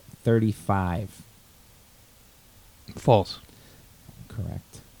Yankees was 35. False.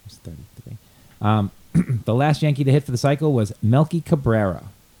 Correct. It was 33. The last Yankee to hit for the cycle was Melky Cabrera.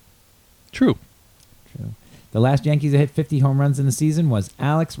 True. True. The last Yankees to hit 50 home runs in the season was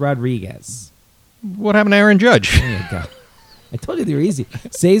Alex Rodriguez. What happened to Aaron Judge? There you go. I told you they were easy.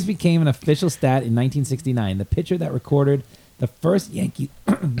 Saves became an official stat in 1969. The pitcher that recorded the first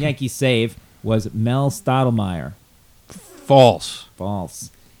Yankee save was Mel Stottlemyre. False.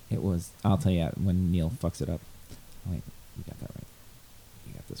 False. It was, I'll tell you when Neil fucks it up. Wait, you got that right.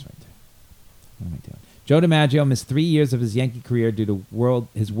 You got this right too. What am I doing? Joe DiMaggio missed 3 years of his Yankee career due to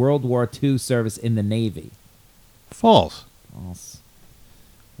his World War II service in the Navy. False. False.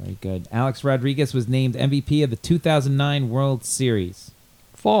 Very good. Alex Rodriguez was named MVP of the 2009 World Series.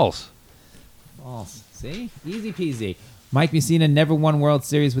 False. False. See? Easy peasy. Mike Mussina never won World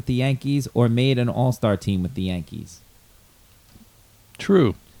Series with the Yankees or made an All-Star team with the Yankees.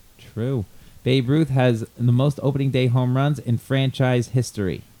 True. True. Babe Ruth has the most opening day home runs in franchise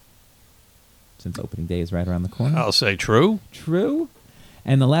history. Since opening day is right around the corner. I'll say true. True.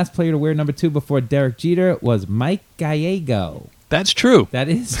 And the last player to wear number 2 before Derek Jeter was Mike Gallego. That's true. That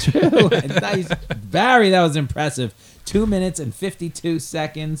is true. Nice. Barry, that was impressive. 2 minutes and 52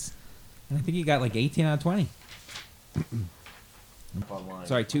 seconds. And I think you got like 18 out of 20.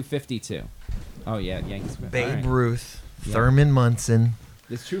 Sorry, 252. Oh, yeah, Yankees. Babe right. Ruth, Yeah. Thurman Munson,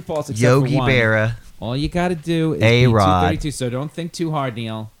 It's true, false, except Yogi for one. Berra, All you got to do is A-Rod. beat 232, so don't think too hard,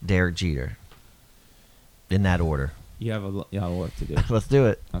 Neil. Derek Jeter. In that order. You have a lot of work to do. Let's do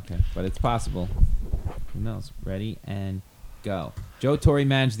it. Okay, but it's possible. Who knows? Ready and go. Joe Torre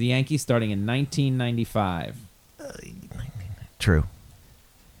managed the Yankees starting in 1995. True.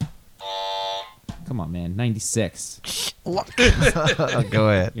 Come on, man. 96. Go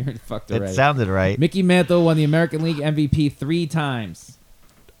ahead. You're fucked It already. sounded right. Mickey Mantle won the American League MVP 3 times.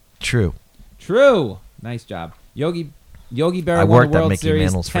 True. True. Nice job. Yogi Berra I won worked the at World Mickey Series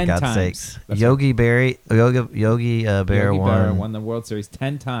Mantle's 10 for God's times. sakes. That's Yogi Berra Yogi Berra won. won the World Series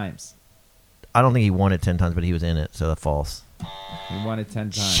 10 times. I don't think he won it 10 times, but he was in it, so that's false. He won it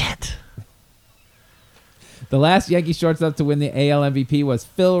 10 times. Shit. The last Yankee shortstop to win the AL MVP was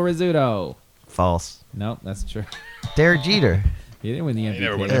Phil Rizzuto. False. Nope, that's true. Derek Jeter. He didn't win the MVP.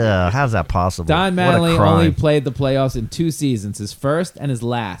 never won How's that possible? Don What a Mattingly crime. only played the playoffs in 2 seasons, his first and his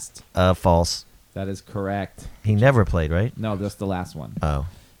last. False. That is correct. He never played, right? No, just the last one. Oh.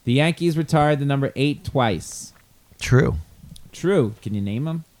 The Yankees retired the number 8 twice. True. True. Can you name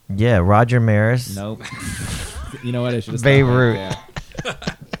them? Yeah, Roger Maris. Nope. You know what? I should have Babe stopped right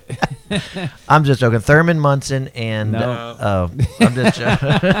Ruth. there. I'm just joking. Thurman Munson and No. I'm just joking.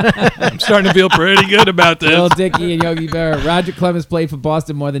 I'm starting to feel pretty good about Bill this. Dickey and Yogi Berra. Roger Clemens played for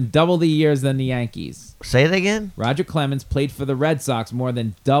Boston more than double the years than the Yankees. Say it again. Roger Clemens played for the Red Sox more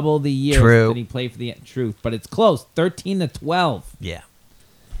than double the years True. than he played for the Truth, but it's close. 13-12. Yeah.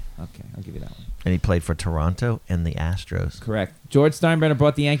 Okay, I'll give you that one. And he played for Toronto and the Astros. Correct. George Steinbrenner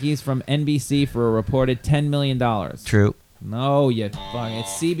bought the Yankees from NBC for a reported $10 million. True. No, you fucking. It's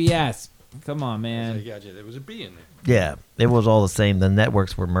CBS. Come on, man. There was a B in there. Yeah, it was all the same. The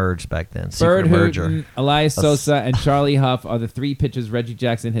networks were merged back then. Bird Secret merger. Hooton, Elias Sosa, and Charlie Huff are the 3 pitchers Reggie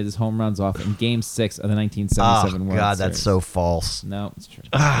Jackson hit his home runs off in Game 6 of the 1977 Oh, World God, Series. that's so false. No, it's true.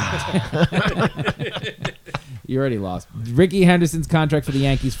 You already lost. Ricky Henderson's contract for the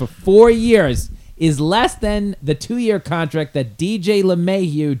Yankees for 4 years is less than the 2-year contract that DJ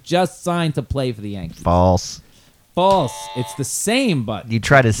LeMahieu just signed to play for the Yankees. False. False. It's the same, but You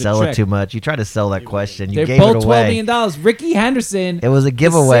try to the sell trick. it too much. You try to sell that question. You They're gave both it $12 away. million. Ricky Henderson. It was a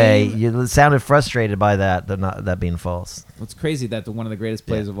giveaway. same- You sounded frustrated by that being false. It's crazy that one of the greatest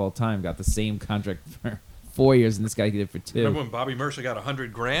players of all time got the same contract for 4 years, and this guy did it for 2. Remember when Bobby Mercer got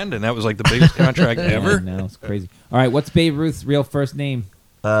 $100,000 and that was like the biggest contract ever? No, it's crazy. All right, what's Babe Ruth's real first name?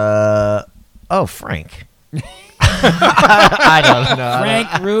 Frank. I don't know.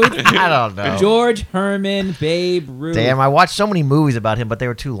 Frank Ruth. I don't know. George Herman Babe Ruth. Damn, I watched so many movies about him, but they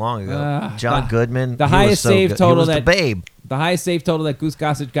were too long ago. John Goodman. the he was highest so save good. total he was that- the Babe. The highest save total that Goose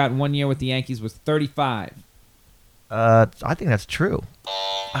Gossage got in 1 year with the Yankees was 35. I think that's true.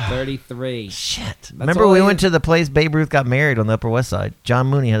 33. Shit. Remember all we he- went to the place Babe Ruth got married on the Upper West Side. John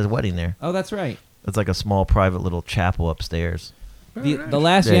Mooney had his wedding there. Oh, that's right. It's like a small private little chapel upstairs. The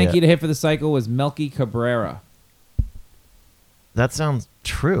last Yeah, Yankee yeah. to hit for the cycle was Melky Cabrera. That sounds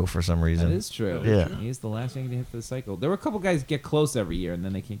true for some reason. That is true. Yeah. He's the last Yankee to hit for the cycle. There were a couple guys get close every year, and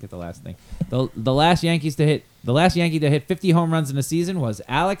then they can't get the last thing. The last Yankee to hit 50 home runs in a season was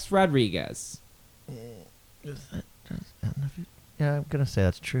Alex Rodriguez. Yeah, I'm gonna say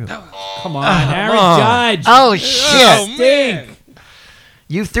that's true. Come on, Aaron on. Judge. Oh shit! Stink.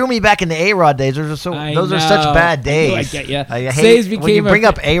 You threw me back in the A-Rod days. Those are such know. bad I days. knew I'd get ya. I Saves hate when became you a- bring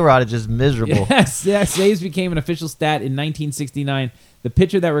up A-Rod. It's just miserable. Yes, saves became an official stat in 1969. The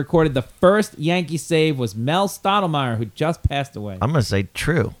pitcher that recorded the first Yankee save was Mel Stottlemyre, who just passed away. I'm gonna say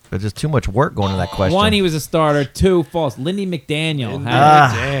true. There's just too much work going into that question. 1, he was a starter. 2, false. Lindy McDaniel. Lindy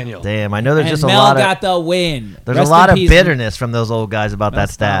had it. Daniel. Damn, I know there's And just a Mel lot of got the win. there's Rest a lot in of peace. bitterness from those old guys about Mel that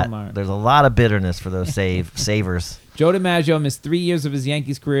stat. Stottlemyre. There's a lot of bitterness for those savers. Joe DiMaggio missed 3 years of his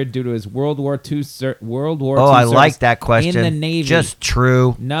Yankees career due to his World War II Oh, I like that question. In the Navy. Just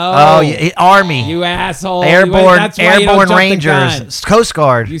true. No. Oh, yeah, Army. You asshole. Airborne, That's why you don't Airborne jump the gun. Rangers, Coast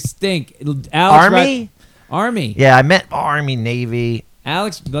Guard. You stink. Army? Army. Yeah, I meant Army, Navy.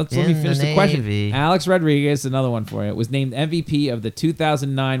 Let me In finish the the question. Navy. Alex Rodriguez, another one for you, was named MVP of the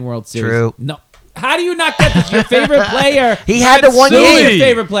 2009 World Series. True. No. How do you not get this? Your favorite player? He had the one Who was year. your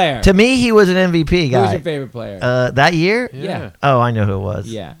favorite player? To me, he was an MVP Who was guy. your favorite player? That year? Yeah. Oh, I know who it was.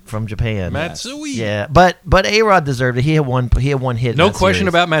 Yeah. From Japan. Matsui. Yeah, but A-Rod deserved it. He had one hit. No in that question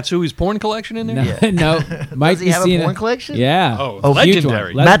series. about Matsui's porn collection in there? No. Mike Does he have a Messina- porn collection? Yeah. Oh, Oh, Huge one.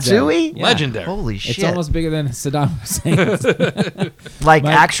 legendary. Matsui? Yeah. Legendary. Holy shit! It's almost bigger than Saddam Hussein's. like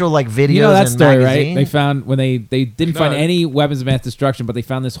Mike- actual like videos You know that and story, magazine. right? They found when they didn't find No. any weapons of mass destruction, but they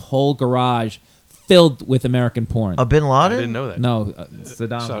found this whole garage filled with American porn. Bin I Laden? didn't know that. No, Saddam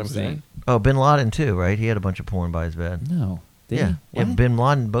Saddam Hussein. Hussein. Oh, Bin Laden too, right? He had a bunch of porn by his bed. No, did Yeah, he? yeah. What? Bin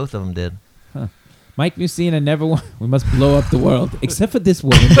Laden, both of them did. Mike Mussina never won. We must blow up the world, except for this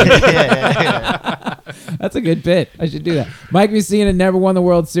woman. That's a good bit. I should do that. Mike Mussina never won the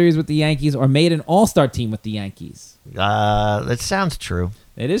World Series with the Yankees or made an All-Star team with the Yankees. That sounds true.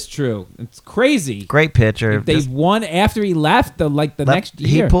 It is true. It's crazy. Great pitcher. If they Just won after he left, the next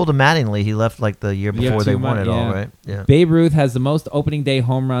year. He pulled a Mattingly. He left like the year You have before they 2 won months, it all, yeah. right? Yeah. Babe Ruth has the most opening day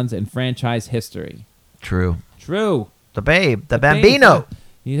home runs in franchise history. True. True. The Babe. The Babe, Bambino.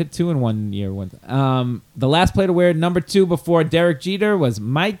 He hit 2 in 1 year. The last player to wear number 2 before Derek Jeter was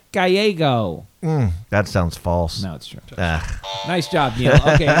Mike Gallego. That sounds false. No, it's true. Ah, Nice job, Neil.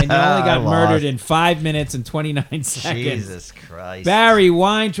 Okay, and you only I got lost. murdered in 5 minutes and 29 seconds. Jesus Christ. Barry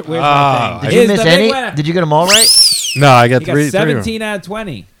Weintraub. Where's Ah, my thing? Did you Is miss the big any? winner. Did you get them all right? No, I got He got three. 17 out of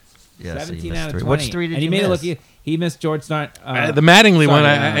 20. Yeah, so you 17 missed out of 3. 20. Which 3 did and you he made miss? it look. He missed George Start. The Mattingly one,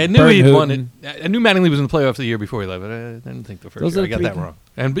 I knew Bert he'd won it. Hooten. I knew Mattingly was in the playoffs the year before he left, but I didn't think the first Those year. are I got the that three- wrong.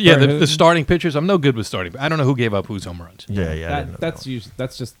 And but yeah, Bert the Hooten. starting pitchers, I'm no good with starting. I don't know who gave up whose home runs. Yeah, I didn't know That's that. usually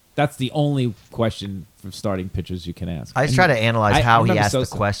that's the only question for starting pitchers you can ask. I just try to analyze I how he remember asked the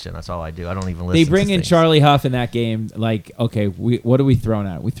Sosa. question. That's all I do. I don't even listen. They bring to in things. Charlie Huff in that game. Like, okay, what are we throwing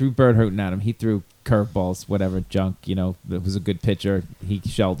at? We threw Bert Hooten at him. He threw curveballs, whatever junk. You know, that was a good pitcher. He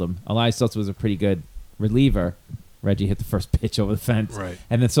shelled him. Elias Sosa was a pretty good reliever. Reggie hit the first pitch over the fence. Right.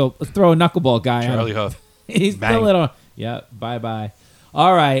 And then so let's throw a knuckleball guy at Charlie him. Huff. He's Bang. still little. Yeah. Bye.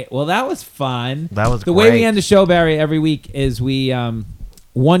 All right. Well, that was fun. That was the way we great. end the show, Barry. Every week is we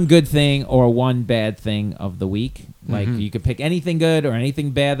one good thing or one bad thing of the week. Like you could pick anything good or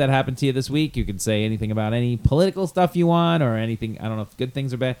anything bad that happened to you this week. You could say anything about any political stuff you want or anything. I don't know if good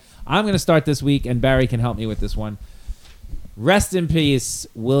things are bad. I'm going to start this week, and Barry can help me with this one. Rest in peace,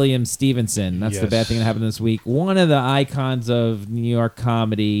 William Stevenson. That's the Yes. bad thing that happened this week. One of the icons of New York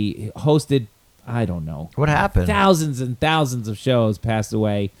comedy, hosted, I don't know, What happened? thousands and thousands of shows, passed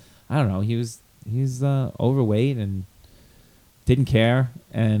away. I don't know. He's overweight and didn't care,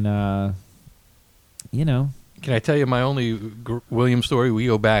 and Can I tell you my only William story? We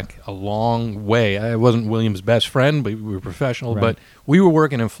go back a long way. I wasn't William's best friend, but we were professional. Right. But we were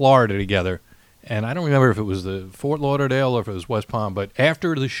working in Florida together, and I don't remember if it was the Fort Lauderdale or if it was West Palm. But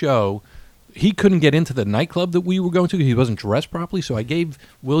after the show, he couldn't get into the nightclub that we were going to. He wasn't dressed properly, so I gave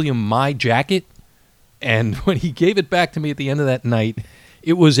William my jacket, and when he gave it back to me at the end of that night,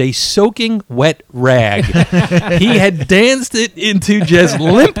 it was a soaking wet rag. He had danced it into just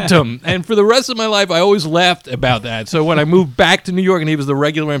limpdom. And for the rest of my life, I always laughed about that. So when I moved back to New York and he was the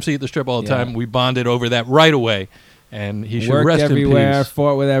regular MC at the Strip all the time, we bonded over that right away. And he should Worked rest everywhere, in peace.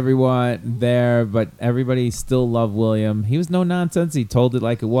 fought with everyone there, but everybody still loved William. He was no nonsense. He told it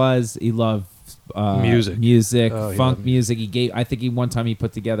like it was. He loved Music. funk loved music. I think one time he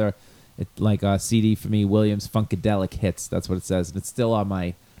put together like a CD for me, Williams Funkadelic Hits. That's what it says. And it's still on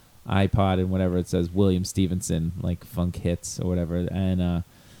my iPod and whatever. It says William Stevenson, like Funk Hits or whatever. And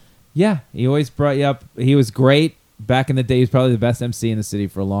he always brought you up. He was great. Back in the day, he was probably the best MC in the city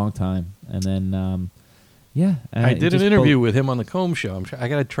for a long time. And then, I did an interview with him on the Combs Show. I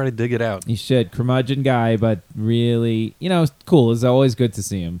got to try to dig it out. You should. Curmudgeon guy, but really, cool. It's always good to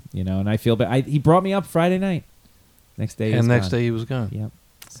see him, and I feel bad. He brought me up Friday night. Next day he was gone. Yep.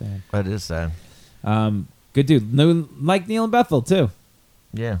 Sad. That is sad. Good dude. Like Neil and Bethel, too.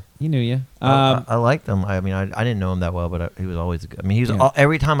 Yeah. He knew you. I liked him. I mean, I didn't know him that well, but he was always good. I mean, he was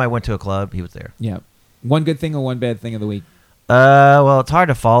every time I went to a club, he was there. Yeah. One good thing or one bad thing of the week? Well, it's hard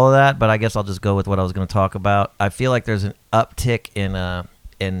to follow that, but I guess I'll just go with what I was going to talk about. I feel like there's an uptick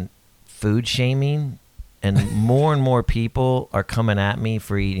in food shaming, and more people are coming at me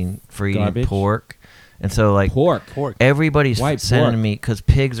for eating Garbage? pork. And so, like, Pork. everybody's Why sending pork? me, because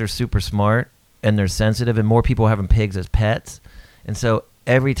pigs are super smart and they're sensitive, and more people are having pigs as pets. And so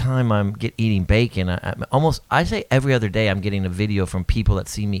every time I'm eating bacon, I say every other day I'm getting a video from people that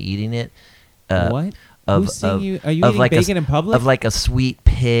see me eating it. What? Who's seeing you? Are you eating like bacon in public? Of like a sweet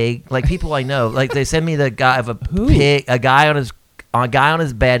pig, like people I know. Like they send me the guy of a Who? pig, a guy on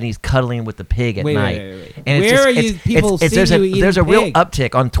his bed, and he's cuddling with the pig at night. Wait. And Where are you people seeing you eating there's a real pig?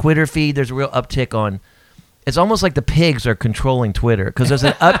 uptick on Twitter feed. There's a real uptick on. It's almost like the pigs are controlling Twitter, because there's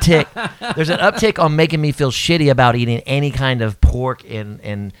an uptick. There's an uptick on making me feel shitty about eating any kind of pork,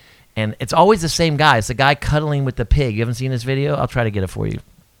 and it's always the same guy. It's the guy cuddling with the pig. You haven't seen this video? I'll try to get it for you.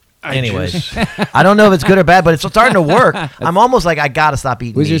 Anyways, I don't know if it's good or bad, but it's starting to work. I'm almost like I gotta stop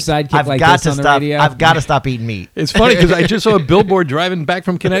eating. Was meat. your sidekick I've like got this to on the stop. radio? I've got to stop eating meat. It's funny because I just saw a billboard driving back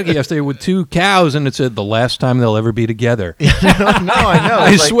from Connecticut yesterday with 2 cows, and it said, "The last time they'll ever be together." No, I know.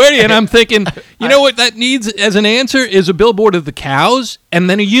 I swear to you, and I'm thinking, you know what that needs as an answer is a billboard of the cows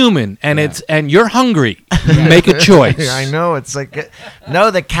and then a human, and and you're hungry. Make a choice. I know. It's like no,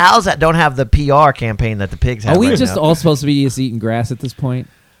 the cows that don't have the PR campaign that the pigs have. Are we right just now. all supposed to be just eating grass at this point?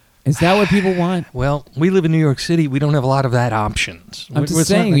 Is that what people want? Well, we live in New York City. We don't have a lot of that options. I'm just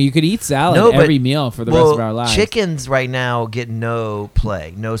saying, you could eat salad No, but- every meal for the rest of our lives. Chickens right now get no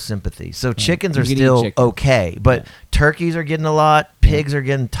play, no sympathy. So chickens You are can eat still chicken. okay, but turkeys are getting a lot, pigs are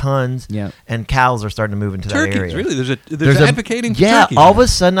getting tons, Yeah. and cows are starting to move into Turkeys, that area. really? There's advocating for yeah, turkeys. all of a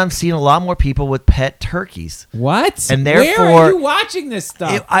sudden I'm seeing a lot more people with pet turkeys. What? And where therefore- are you watching this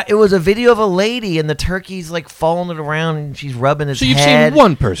stuff? It was a video of a lady, and the turkey's like following it around, and she's rubbing his So you've head. seen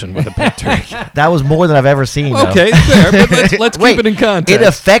one person with a pet turkey. That was more than I've ever seen. though. Okay, fair, but let's Wait, keep it in context. It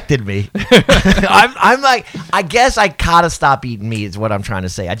affected me. I'm like, I guess I gotta stop eating meat. Is what I'm trying to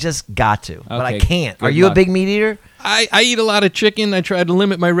say. I just got to, but I Okay, can't. good Are you luck. a big meat eater? I eat a lot of chicken. I try to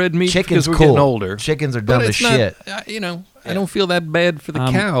limit my red meat Chicken's because we're cool. getting older. Chickens are But dumb as it's not, shit. I don't feel that bad for the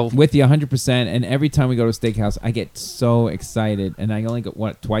cow. With you 100%. And every time we go to a steakhouse, I get so excited. And I only go,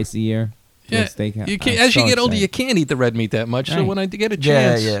 twice a year? to a Yeah, steakhouse? you can't, I'm as you so get older, excited. you can't eat the red meat that much. So Right. when I get a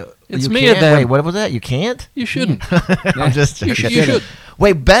Yeah, chance, yeah. it's You me can't? or them. Wait, what was that? You can't? You shouldn't. I'm just. You should.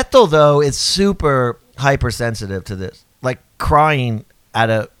 Wait, Bethel though is super hypersensitive to this, like crying at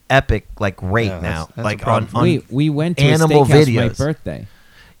a epic like rate Yeah, now, that's a like problem on We went to animal a steakhouse for my videos. birthday.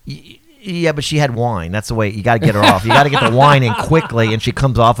 Yeah, but she had wine. That's the way you got to get her off. You got to get the wine in quickly, and she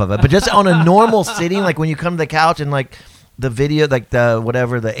comes off of it. But just on a normal sitting, like when you come to the couch and like the video, like the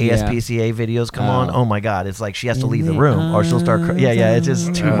whatever the ASPCA videos come on. Oh my God, it's like she has to leave the room or she'll start. Yeah, it's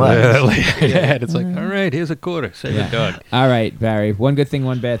just too much. It's like, all right, here's a quarter. Say the dog. All right, Barry. One good thing,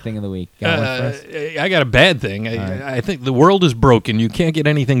 one bad thing of the week. Got one for us? I got a bad thing. I think the world is broken. You can't get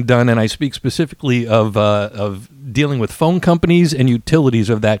anything done, and I speak specifically of dealing with phone companies and utilities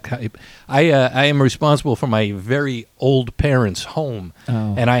of that type. I am responsible for my very old parents' home,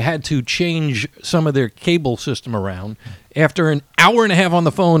 and I had to change some of their cable system around. After an hour and a half on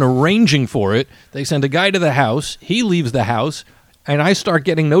the phone arranging for it, they send a guy to the house. He leaves the house. and I start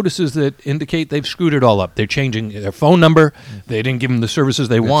getting notices that indicate they've screwed it all up. They're changing their phone number. They didn't give them the services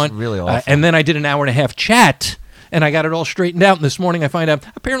they want. Really awful. And then I did an hour and a half chat, and I got it all straightened out. And this morning I find out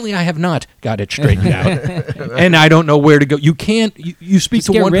apparently I have not got it straightened out, and I don't know where to go. You can't. You speak Just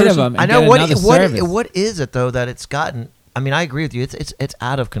to get one rid of person. them. I and know get another service. what is it though that it's gotten. I mean, I agree with you. It's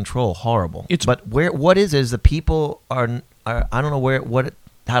out of control, horrible. It's- but what is the people are I don't know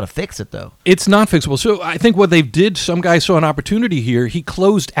how to fix it though. It's not fixable. So I think what they did, some guy saw an opportunity here. He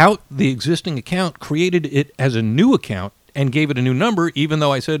closed out the existing account, created it as a new account, and gave it a new number, even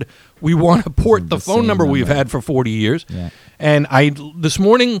though I said we want to port the phone same number we've number. had for 40 years. Yeah. And this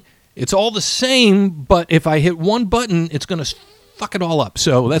morning, it's all the same, but if I hit one button, it's going to fuck it all up.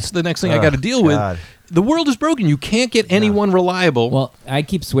 So that's the next thing I got to deal God. with. The world is broken. You can't get anyone reliable. Well, I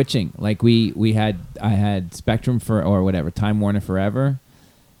keep switching. Like I had Spectrum or whatever, Time Warner Forever.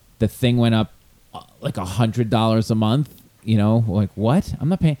 The thing went up like $100 a month. You know, like what? I'm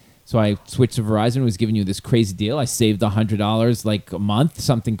not paying. So I switched to Verizon. It was giving you this crazy deal. I saved $100 like a month,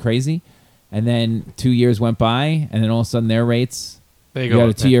 something crazy. And then 2 years went by, and then all of a sudden their rates. There You got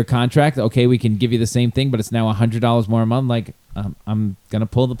a 2-year contract. Okay, we can give you the same thing, but it's now $100 more a month. Like I'm gonna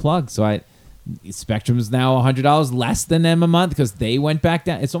pull the plug. So Spectrum is now $100 less than them a month because they went back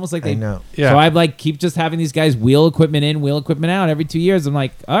down. It's almost like I know. Yeah. So I like keep just having these guys wheel equipment in, wheel equipment out every 2 years. I'm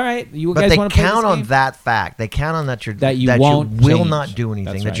like, all right, you But guys they want to play count this on game? that fact. They count on that you that won't you will change. not do anything.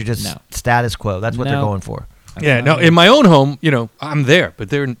 That's that right. you're just No. status quo. That's what they're No. going for. Yeah, no. In my own home, I'm there, but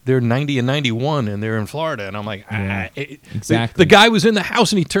they're 90 and 91, and they're in Florida, and I'm like, exactly. The guy was in the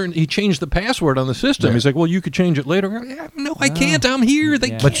house, and he changed the password on the system. He's like, well, you could change it later. No, I can't. I'm here. They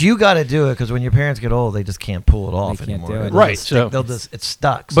Yeah. But you got to do it because when your parents get old, they just can't pull it off can't anymore. do it. They'll Right, just so- it's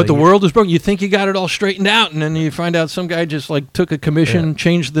stuck. But So the world is broken. You think you got it all straightened out, and then you find out some guy just like took a commission,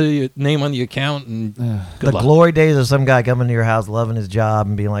 changed the name on the account, and good the luck. glory days of some guy coming to your house, loving his job,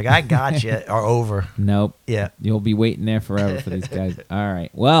 and being like, "I got you," are over. Nope. Yeah. You'll be waiting there forever for these guys. All right.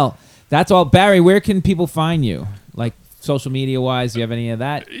 Well, that's all. Barry, where can people find you? Like social media wise, do you have any of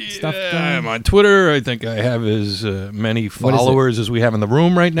that stuff going? I'm on Twitter. I think I have as many What is it? followers as we have in the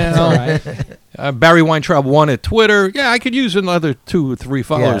room right now. All right. Barry Weintraub 1 at Twitter. Yeah, I could use another 2 or 3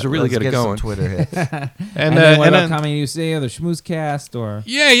 followers to really let's get it some going. Twitter hits. And then what about Comedy USA or the Schmoozecast or?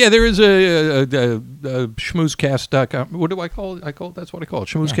 Yeah, there is a schmoozecast.com. What do I call it? That's what I call it,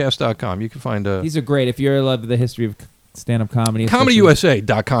 schmoozecast.com. You can find These are great if you love the history of stand-up comedy.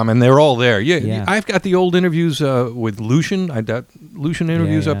 ComedyUSA.com, and they're all there. Yeah. I've got the old interviews with Lucian. I got Lucian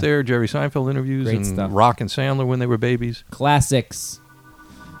interviews yeah. up there, Jerry Seinfeld interviews, Great and stuff. Rock and Sandler when they were babies. Classics.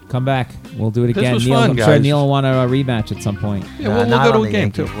 Come back. We'll do it again. was Neil, fun, I'm sure guys. Neil will want a rematch at some point. Yeah, Nah, we'll not go to on a the game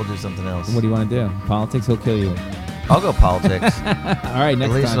Yankees. too. We'll do something else. What do you want to do? Politics? He'll kill you. I'll go politics. All right, At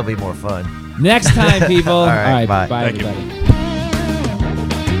next least time. it'll be more fun. Next time, people. All right, bye. Bye, Thank you. everybody.